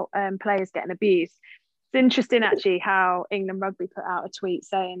 talking about players getting abused. It's interesting actually how England Rugby put out a tweet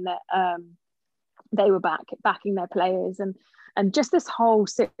saying that they were backing their players and just this whole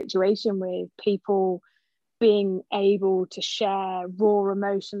situation with people being able to share raw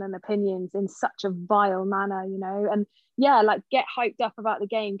emotion and opinions in such a vile manner, you know. And yeah, like, get hyped up about the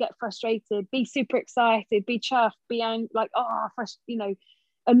game, get frustrated, be super excited, be chuffed, be you know,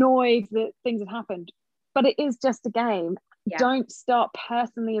 annoyed that things have happened, but it is just a game. Don't start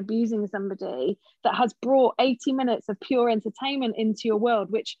personally abusing somebody that has brought 80 minutes of pure entertainment into your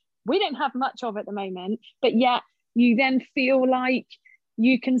world, which we don't have much of at the moment, but yet you then feel like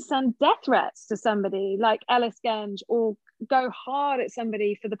you can send death threats to somebody like Ellis Genge, or go hard at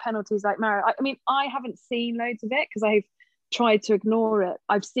somebody for the penalties like Mara. I mean, I haven't seen loads of it because I've tried to ignore it.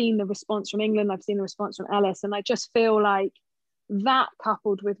 I've seen the response from England, I've seen the response from Ellis, and I just feel like that,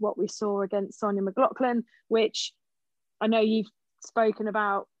 coupled with what we saw against Sonia McLaughlin, which I know you've spoken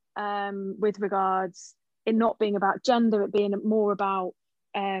about with regards it not being about gender, it being more about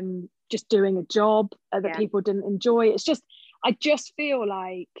just doing a job that people didn't enjoy. It's just, I just feel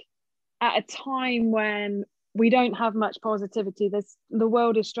like at a time when we don't have much positivity, the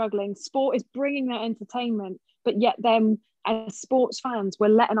world is struggling, sport is bringing that entertainment, but yet then as sports fans, we're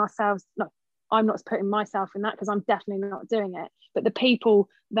letting ourselves, no, I'm not putting myself in that because I'm definitely not doing it, but the people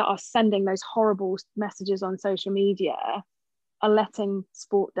that are sending those horrible messages on social media are letting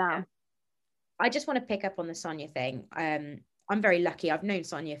sport down. I just want to pick up on the Sonia thing. I'm very lucky. I've known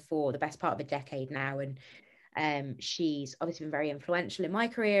Sonia for the best part of a decade now, and she's obviously been very influential in my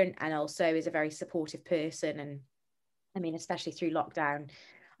career, and also is a very supportive person. And I mean, especially through lockdown,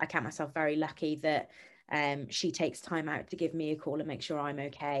 I count myself very lucky that she takes time out to give me a call and make sure I'm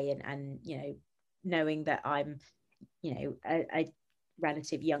okay, and you know, knowing that I'm, you know, a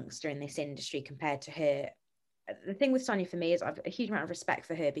relative youngster in this industry compared to her. The thing with Sonia for me is I've a huge amount of respect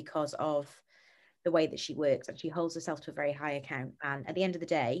for her because of the way that she works, and she holds herself to a very high account. And at the end of the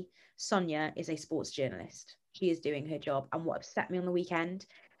day, Sonia is a sports journalist. She is doing her job. And what upset me on the weekend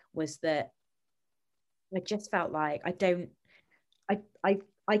was that I just felt like I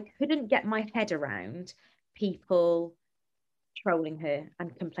couldn't get my head around people trolling her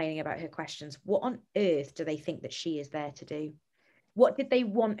and complaining about her questions. What on earth do they think that she is there to do? What did they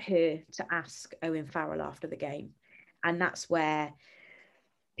want her to ask Owen Farrell after the game? And that's where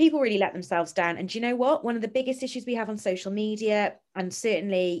people really let themselves down. And do you know what? One of the biggest issues we have on social media, and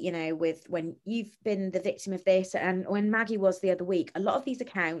certainly, you know, with when you've been the victim of this, and when Maggie was the other week, a lot of these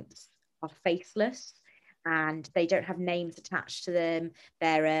accounts are faceless and they don't have names attached to them.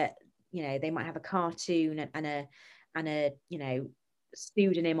 They're you know, they might have a cartoon and a you know,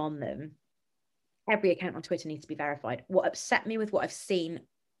 pseudonym on them. Every account on Twitter needs to be verified. What upset me with what I've seen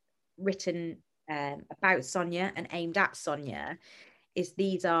written about Sonia and aimed at Sonia is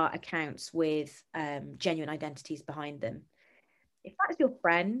these are accounts with genuine identities behind them. If that is your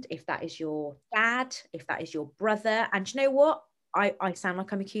friend, if that is your dad, if that is your brother, and you know what? I sound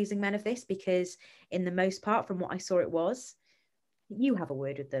like I'm accusing men of this because in the most part, from what I saw, it was, you have a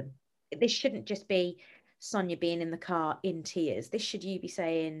word with them. This shouldn't just be Sonia being in the car in tears. This should you be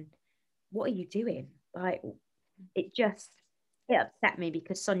saying, what are you doing? Like, it upset me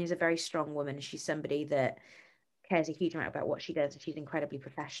because Sonia's a very strong woman. She's somebody that cares a huge amount about what she does, and she's incredibly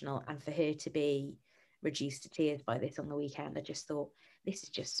professional. And for her to be reduced to tears by this on the weekend, I just thought, this is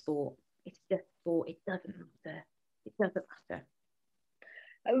just sport. It's just sport. It doesn't matter. It doesn't matter.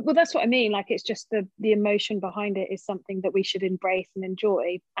 Well, that's what I mean. Like, it's just the emotion behind it is something that we should embrace and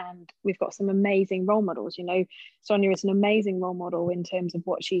enjoy. And we've got some amazing role models. You know, Sonia is an amazing role model in terms of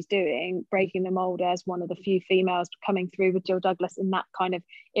what she's doing, breaking the mold as one of the few females coming through with Jill Douglas in that kind of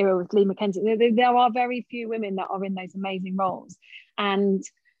era with Lee McKenzie. There are very few women that are in those amazing roles. And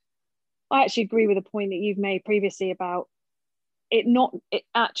I actually agree with the point that you've made previously about it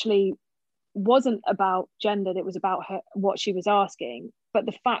actually wasn't about gender. It was about her, what she was asking. But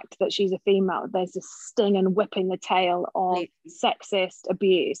the fact that she's a female, there's this sting and whipping the tail of sexist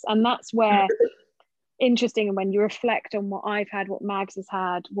abuse. And that's where, interesting, when you reflect on what I've had, what Mags has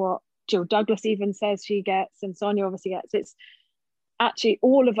had, what Jill Douglas even says she gets, and Sonia obviously gets, it's actually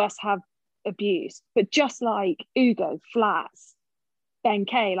all of us have abuse. But just like Ugo, Flats, Ben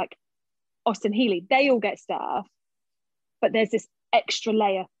Kay, like Austin Healey, they all get stuff. But there's this extra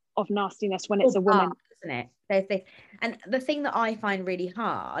layer of nastiness when it's a woman. Isn't it? There's this, and the thing that I find really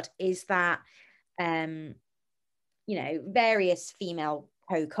hard is that you know, various female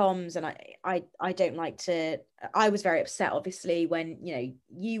co-coms, and I don't like to, I was very upset obviously when, you know,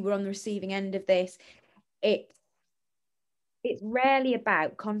 you were on the receiving end of this. It's rarely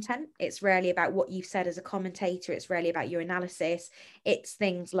about content, it's rarely about what you've said as a commentator, it's rarely about your analysis. It's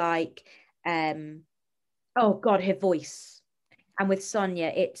things like oh god, her voice. And with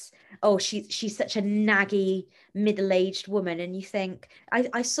Sonia, it's, oh, she's such a naggy middle-aged woman. And you think,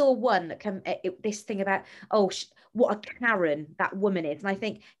 I saw one that this thing about, oh, what a Karen that woman is. And I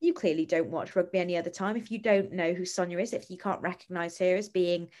think, you clearly don't watch rugby any other time if you don't know who Sonia is, if you can't recognise her as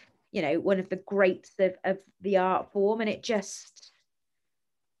being, you know, one of the greats of the art form. And it just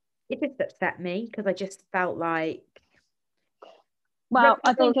upset me, because I just felt like, well,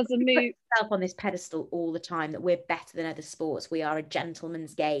 I think as a move on this pedestal all the time that we're better than other sports, we are a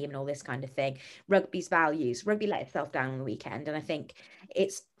gentleman's game and all this kind of thing. Rugby's values, rugby let itself down on the weekend, and I think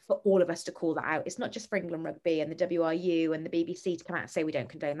it's for all of us to call that out. It's not just for England Rugby and the WRU and the BBC to come out and say we don't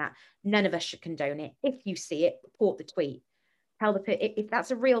condone that. None of us should condone it. If you see it, report the tweet. If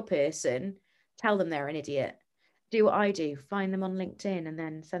that's a real person, tell them they're an idiot. Do what I do, find them on LinkedIn and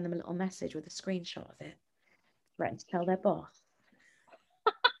then send them a little message with a screenshot of it. Threaten to tell their boss.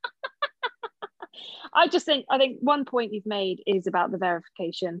 I think one point you've made is about the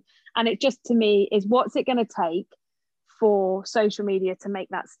verification, and it just, to me, is what's it going to take for social media to make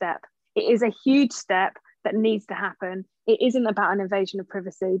that step? It is a huge step that needs to happen. It isn't about an invasion of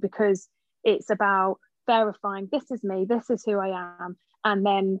privacy, because it's about verifying, this is me, this is who I am, and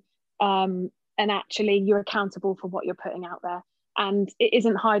then and actually you're accountable for what you're putting out there. And it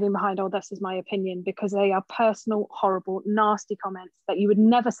isn't hiding behind, oh, this is my opinion, because they are personal, horrible, nasty comments that you would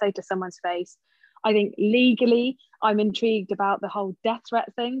never say to someone's face. I think legally, I'm intrigued about the whole death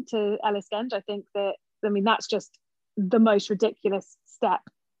threat thing to Ellis Genge. I think that's just the most ridiculous step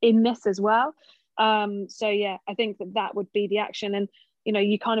in this as well. So yeah, I think that would be the action. And, you know,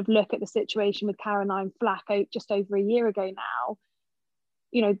 you kind of look at the situation with Caroline Flack just over a year ago now.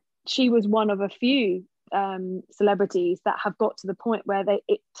 You know, she was one of a few celebrities that have got to the point where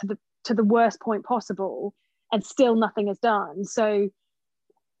to the worst point possible, and still nothing is done. So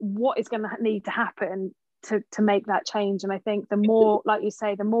what is going to need to happen to make that change? And I think the more, like you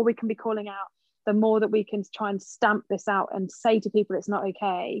say, the more we can be calling out, the more that we can try and stamp this out and say to people it's not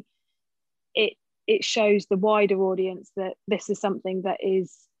okay, it shows the wider audience that this is something that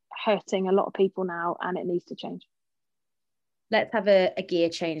is hurting a lot of people now, and it needs to change. Let's have a gear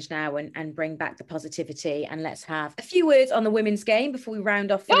change now and bring back the positivity, and let's have a few words on the women's game before we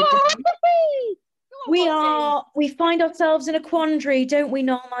round off for the day. We find ourselves in a quandary, don't we,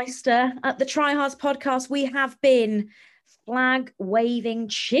 Noel Meister? At the Try Hards podcast, we have been flag waving,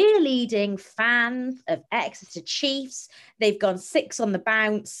 cheerleading fans of Exeter Chiefs. They've gone 6 on the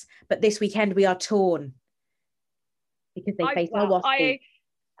bounce, but this weekend we are torn because they face our Wasps. I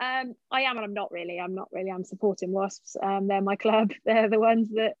am, and I'm not really. I'm supporting Wasps. They're my club. They're the ones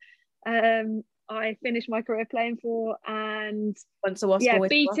that I finished my career playing for, and once a Wasp,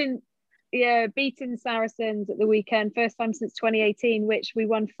 beating Saracens at the weekend, first time since 2018, which we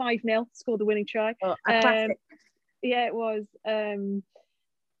won 5-0, scored the winning try. Yeah, it was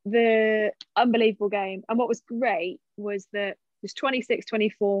the unbelievable game. And what was great was that it was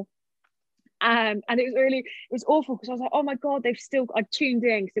 26-24. And it was awful, because I was like, oh my God, I tuned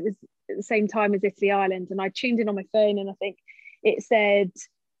in, because it was at the same time as Italy, Ireland. And I tuned in on my phone, and I think it said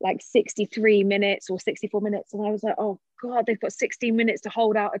like 63 minutes or 64 minutes. And I was like, oh God, they've got 16 minutes to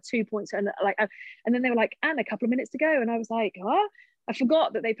hold out at 2 points. And then they were like, and a couple of minutes to go. And I was like, huh? I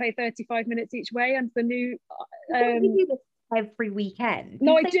forgot that they play 35 minutes each way under the new. You do this every weekend.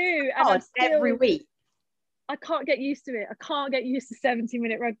 No, I do. And every week. I can't get used to it. I can't get used to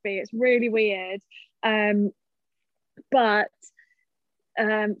 70-minute rugby. It's really weird. But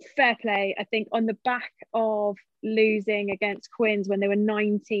fair play. I think on the back of losing against Quins when they were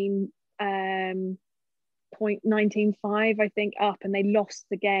 19.195, I think, up, and they lost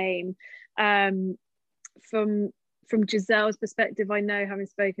the game. From Giselle's perspective, I know, having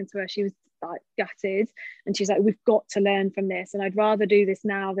spoken to her, she was like gutted, and she's like, we've got to learn from this, and I'd rather do this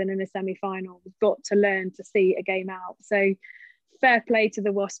now than in a semi-final. We've got to learn to see a game out. So fair play to the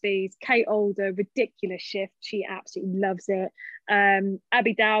Waspies. Kate Alder, ridiculous shift. She absolutely loves it.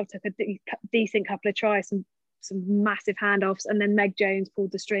 Abby Dow took a decent couple of tries, some massive handoffs, and then Meg Jones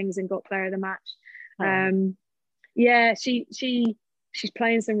pulled the strings and got player of the match. Yeah, she's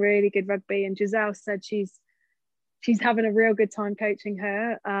playing some really good rugby, and Giselle said she's having a real good time coaching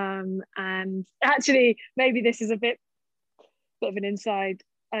her. And actually, maybe this is a bit of an inside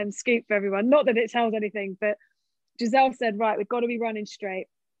scoop for everyone. Not that it tells anything, but Giselle said, right, we've got to be running straight.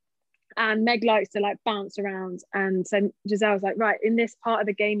 And Meg likes to like bounce around. And so Giselle was like, right, in this part of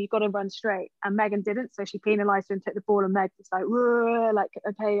the game, you've got to run straight. And Megan didn't. So she penalised her and took the ball. And Meg was like,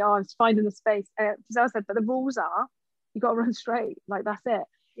 okay, I'm finding the space. Giselle said, but the rules are, you've got to run straight. Like, that's it.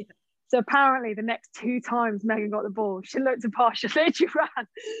 Yeah. So apparently the next 2 times Megan got the ball, she looked to pass, she literally ran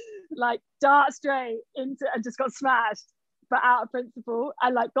like dart straight into and just got smashed. but out of principle,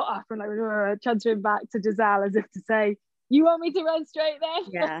 I like got up and like transferring back to Giselle as if to say, you want me to run straight then?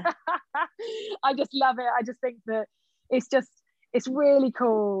 Yeah. I just love it. I just think that it's really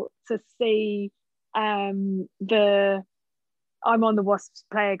cool to see I'm on the Wasps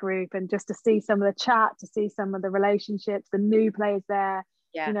player group, and just to see some of the chat, to see some of the relationships, the new players there.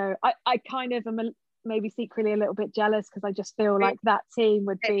 Yeah. You know, I kind of am maybe secretly a little bit jealous, because I just feel like that team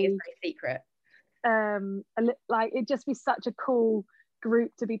would be very secret. Like it'd just be such a cool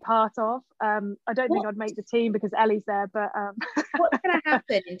group to be part of. I don't think I'd make the team because Ellie's there, but what's going to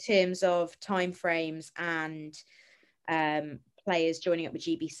happen in terms of timeframes and players joining up with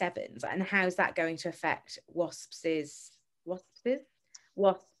GB7s, and how's that going to affect Wasps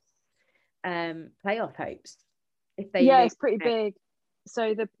playoff hopes? If they it's pretty big.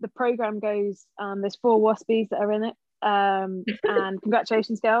 So the program goes, there's 4 Waspies that are in it, and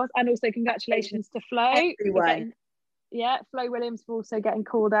congratulations girls, and also congratulations to Flo. Everyone. Flo Williams for also getting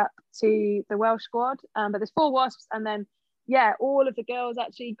called up to the Welsh squad, but there's 4 Wasps, and then all of the girls.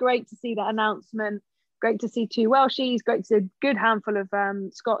 Actually great to see that announcement, great to see 2 Welshies, great to see a good handful of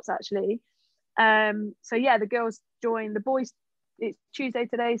Scots actually. So the girls join. The boys, it's Tuesday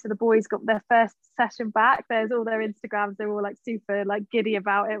today, so the boys got their first session back. There's all their Instagrams, they're all like super like giddy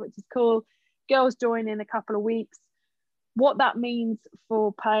about it, which is cool. Girls join in a couple of weeks. What that means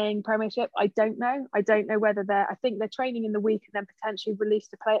for playing Premiership, I don't know whether I think they're training in the week and then potentially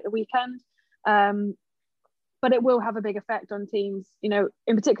released to play at the weekend, but it will have a big effect on teams, you know,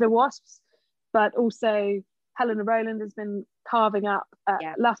 in particular Wasps, but also Helena Rowland has been carving up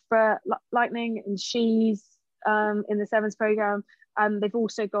Loughborough Lightning, and she's in the Sevens programme. They've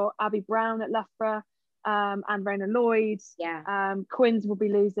also got Abby Brown at Loughborough, and Rona Lloyd. Quins will be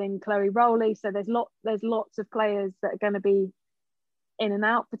losing Chloe Rowley, so there's lots of players that are going to be in and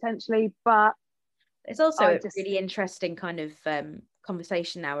out potentially. But it's also a really interesting kind of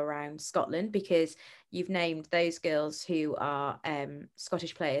conversation now around Scotland, because you've named those girls who are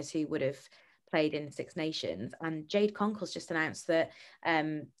Scottish players who would have played in Six Nations, and Jade Conkle's just announced that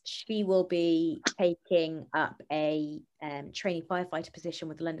she will be taking up a trainee firefighter position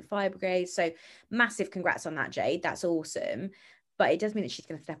with the London Fire Brigade. So massive congrats on that, Jade. That's awesome. But it does mean that she's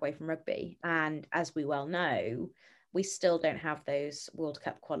going to step away from rugby, and as we well know, we still don't have those World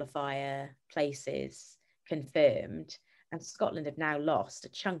Cup qualifier places confirmed, and Scotland have now lost a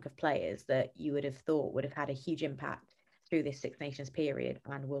chunk of players that you would have thought would have had a huge impact through this Six Nations period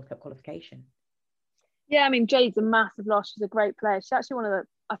and World Cup qualification. Yeah, I mean, Jade's a massive loss. She's a great player. She's actually one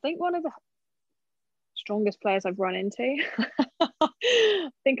of the strongest players I've run into. I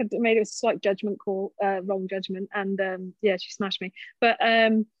think I made a slight judgment call, wrong judgment, and she smashed me. But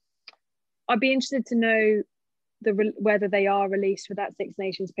I'd be interested to know whether they are released for that Six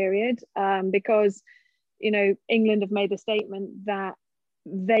Nations period, because, you know, England have made the statement that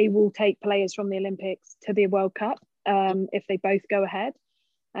they will take players from the Olympics to the World Cup if they both go ahead.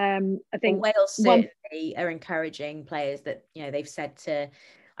 I think Wales certainly are encouraging players that, you know, they've said to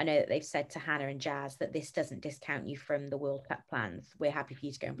Hannah and Jazz that this doesn't discount you from the World Cup plans. We're happy for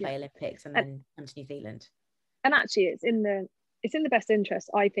you to go and play Olympics and then come to New Zealand. And actually, it's in the best interest,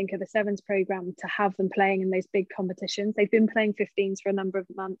 I think, of the Sevens programme to have them playing in those big competitions. They've been playing 15s for a number of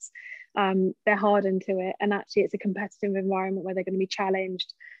months. They're hard into it, and actually, it's a competitive environment where they're going to be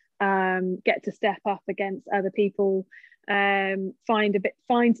challenged, get to step up against other people. Find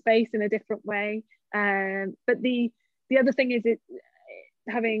space in a different way, but the other thing is,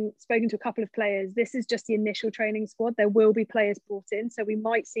 having spoken to a couple of players, this is just the initial training squad. There will be players brought in, so we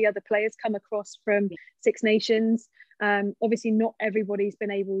might see other players come across from Six Nations. Obviously not everybody's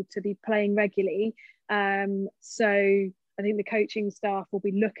been able to be playing regularly, so I think the coaching staff will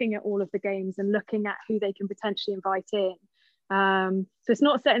be looking at all of the games and looking at who they can potentially invite in. So it's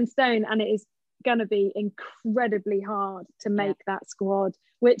not set in stone, and it is going to be incredibly hard to make that squad,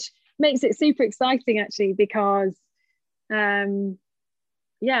 which makes it super exciting actually, because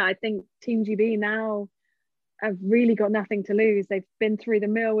I think Team GB now have really got nothing to lose. They've been through the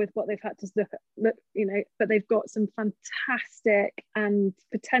mill with what they've had to look, you know, but they've got some fantastic and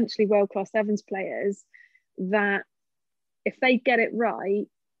potentially world-class Sevens players that, if they get it right,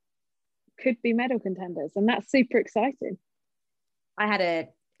 could be medal contenders, and that's super exciting. I had a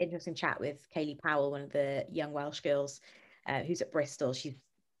interesting chat with Kaylee Powell, one of the young Welsh girls who's at Bristol. She's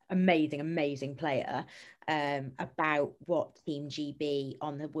amazing player, about what Team GB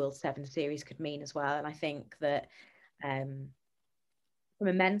on the World Seven Series could mean as well. And I think that from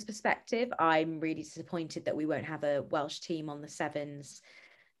a men's perspective, I'm really disappointed that we won't have a Welsh team on the Sevens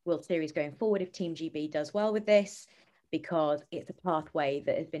World Series going forward if Team GB does well with this. because it's a pathway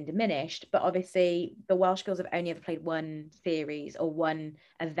that has been diminished. But obviously the Welsh girls have only ever played one series or one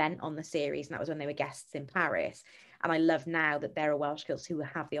event on the series, and that was when they were guests in Paris. And I love now that there are Welsh girls who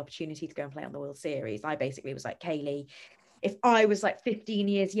have the opportunity to go and play on the World Series. I basically was like, Kaylee, if I was like 15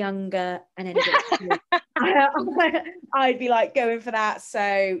 years younger and ended up, I'd be like going for that.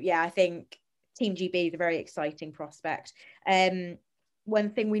 So yeah, I think Team GB is a very exciting prospect.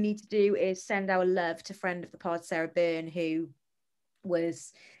 One thing we need to do is send our love to friend of the pod, Sarah Byrne, who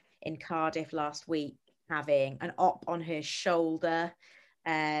was in Cardiff last week having an op on her shoulder.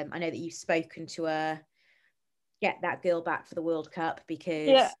 I know that you've spoken to her. Get that girl back for the World Cup,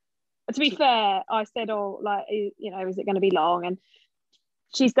 because to be fair, I said, is it going to be long? And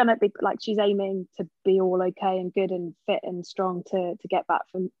she's going to be she's aiming to be all okay and good and fit and strong to get back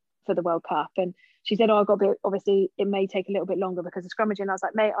for the World Cup. And she said, I've got to be, obviously it may take a little bit longer because of scrummaging. I was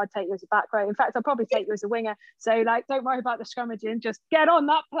like, mate, I'd take you as a back row. In fact, I'd probably take you as a winger. So don't worry about the scrummaging. Just get on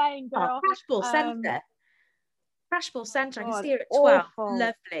that plane, girl. Crash ball centre. Crash ball centre. I can see her at 12. Awful.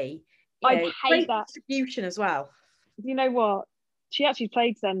 Lovely. I hate that. Distribution as well. You know what? She actually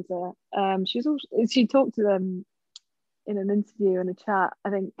played centre. She talked to them in an interview and a chat. I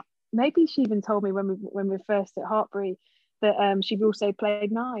think maybe she even told me when we were first at Hartbury that she also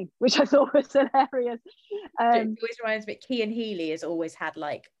played 9, which I thought was hilarious. It always reminds me, Cian Healy has always had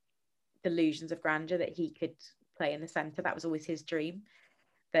delusions of grandeur that he could play in the centre. That was always his dream,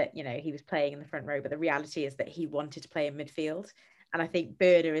 that he was playing in the front row, but the reality is that he wanted to play in midfield. And I think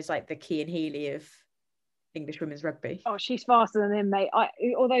Berna is like the Cian Healy of English women's rugby. Oh, she's faster than him, mate.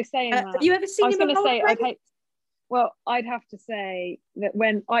 Although saying that, have you ever seen him? I'd have to say that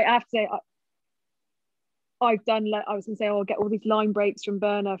I've done, I was going to say, I'll get all these line breaks from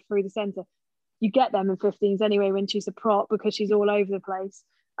Berna through the centre. You get them in 15s anyway when she's a prop, because she's all over the place.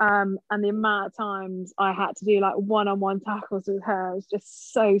 And the amount of times I had to do one-on-one tackles with her was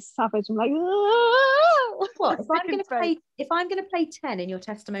just so savage. I'm like, what? If I'm going to play 10 in your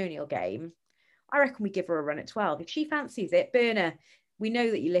testimonial game, I reckon we give her a run at 12. If she fancies it, Berna, we know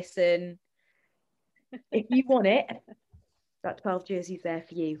that you listen. If you want it, that 12 jersey's there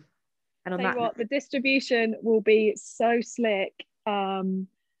for you. And on that, the distribution will be so slick. You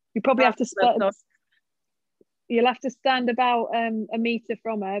probably have to spend. You'll have to stand about a metre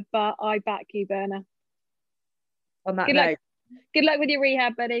from her, but I back you, Berna. On that note, good luck with your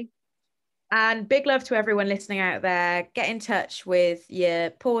rehab, buddy. And big love to everyone listening out there. Get in touch with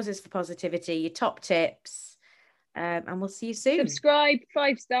your pauses for positivity, your top tips, and we'll see you soon. Subscribe,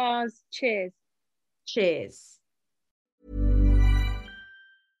 5 stars. Cheers. Cheers.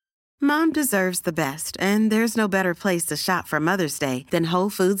 Mom deserves the best, and there's no better place to shop for Mother's Day than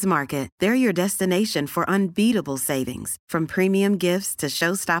Whole Foods Market. They're your destination for unbeatable savings, from premium gifts to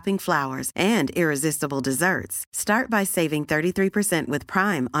show-stopping flowers and irresistible desserts. Start by saving 33% with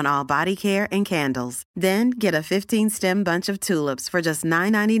Prime on all body care and candles. Then get a 15-stem bunch of tulips for just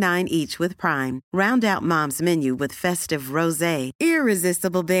 $9.99 each with Prime. Round out Mom's menu with festive rosé,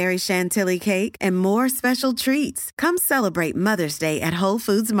 irresistible berry chantilly cake, and more special treats. Come celebrate Mother's Day at Whole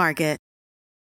Foods Market.